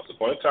not, once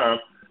upon a time,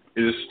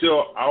 it is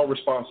still our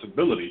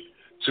responsibility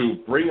to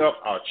bring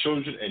up our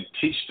children and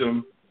teach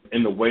them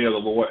in the way of the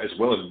Lord, as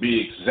well as be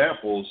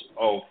examples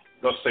of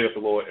thus saith the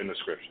Lord in the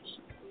Scriptures.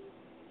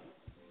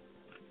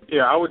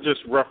 Yeah, I would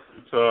just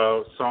reference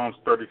Psalms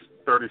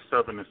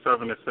 37 and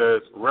 7. It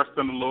says, rest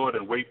in the Lord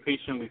and wait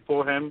patiently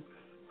for him.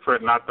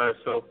 Fret not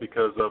thyself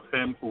because of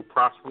him who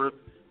prospereth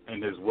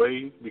in his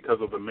way, because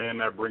of the man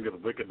that bringeth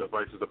wicked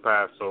devices to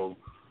pass. So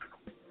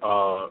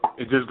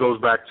it just goes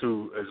back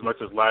to, as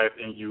much as life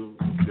in you,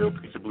 deal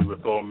peaceably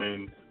with all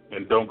men,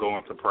 and don't go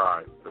into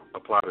pride.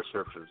 Apply the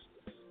Scriptures.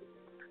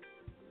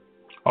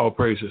 All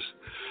praises.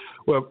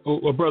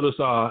 Well, brothers,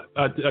 I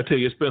tell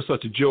you, it's been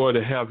such a joy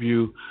to have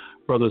you,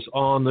 brothers,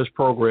 on this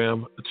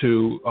program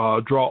to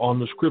draw on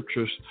the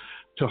Scriptures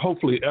to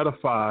hopefully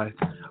edify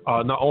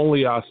not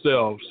only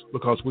ourselves,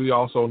 because we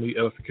also need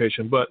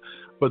edification, but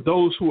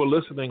those who are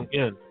listening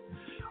in.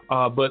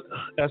 But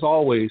as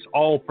always,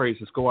 all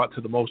praises go out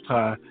to the Most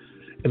High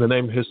in the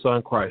name of his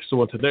Son, Christ. So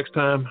until next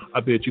time, I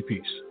bid you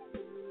peace.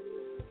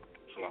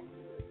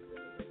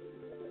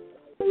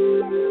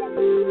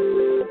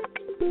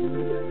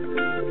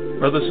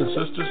 Brothers and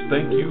sisters,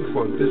 thank you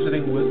for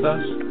visiting with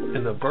us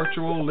in the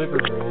virtual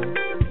living room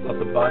of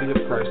the Body of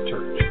Christ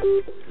Church.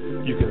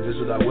 You can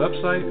visit our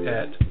website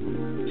at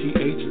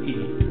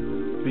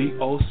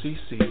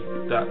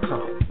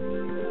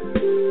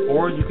thebocc.com,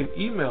 or you can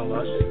email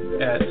us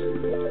at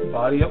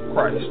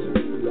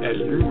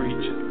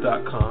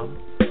bodyofchrist@newreach.com,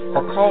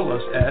 or call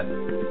us at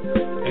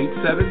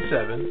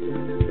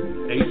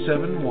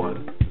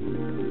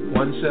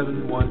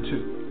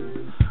 877-871-1712.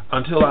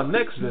 Until our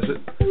next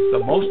visit, the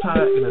Most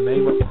High, in the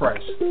name of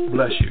Christ,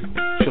 bless you.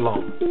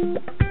 Shalom.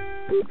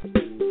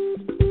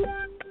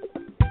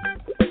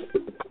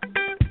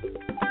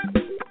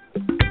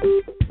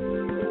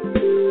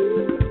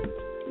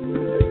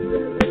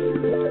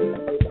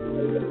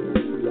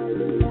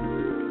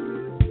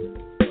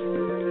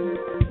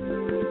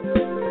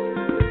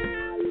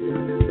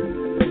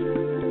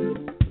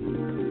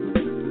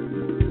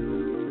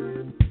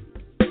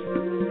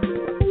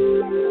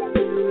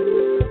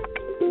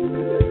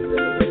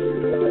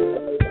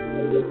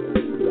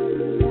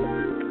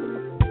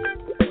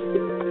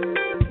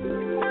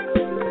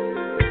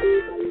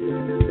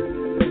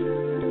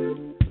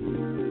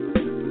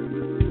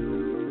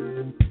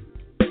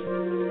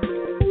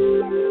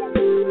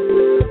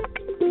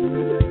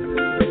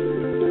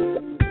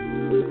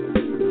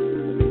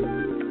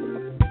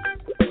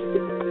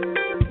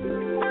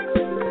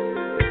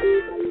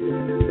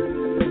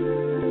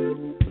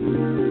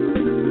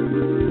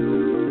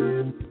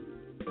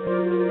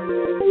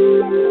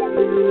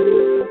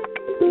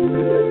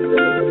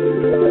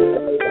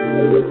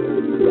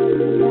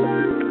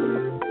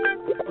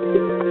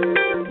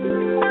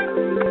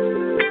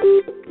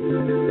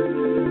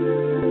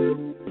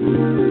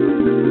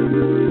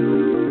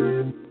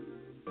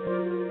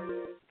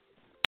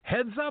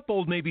 Heads up,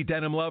 Old Navy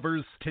denim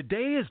lovers.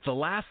 Today is the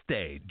last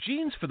day.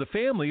 Jeans for the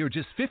family are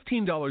just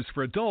 $15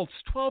 for adults,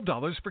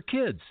 $12 for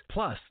kids.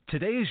 Plus,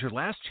 today is your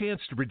last chance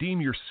to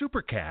redeem your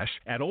super cash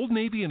at Old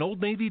Navy and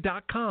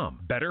OldNavy.com.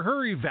 Better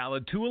hurry,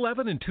 valid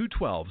 2/11 and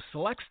 2/12.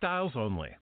 Select styles only.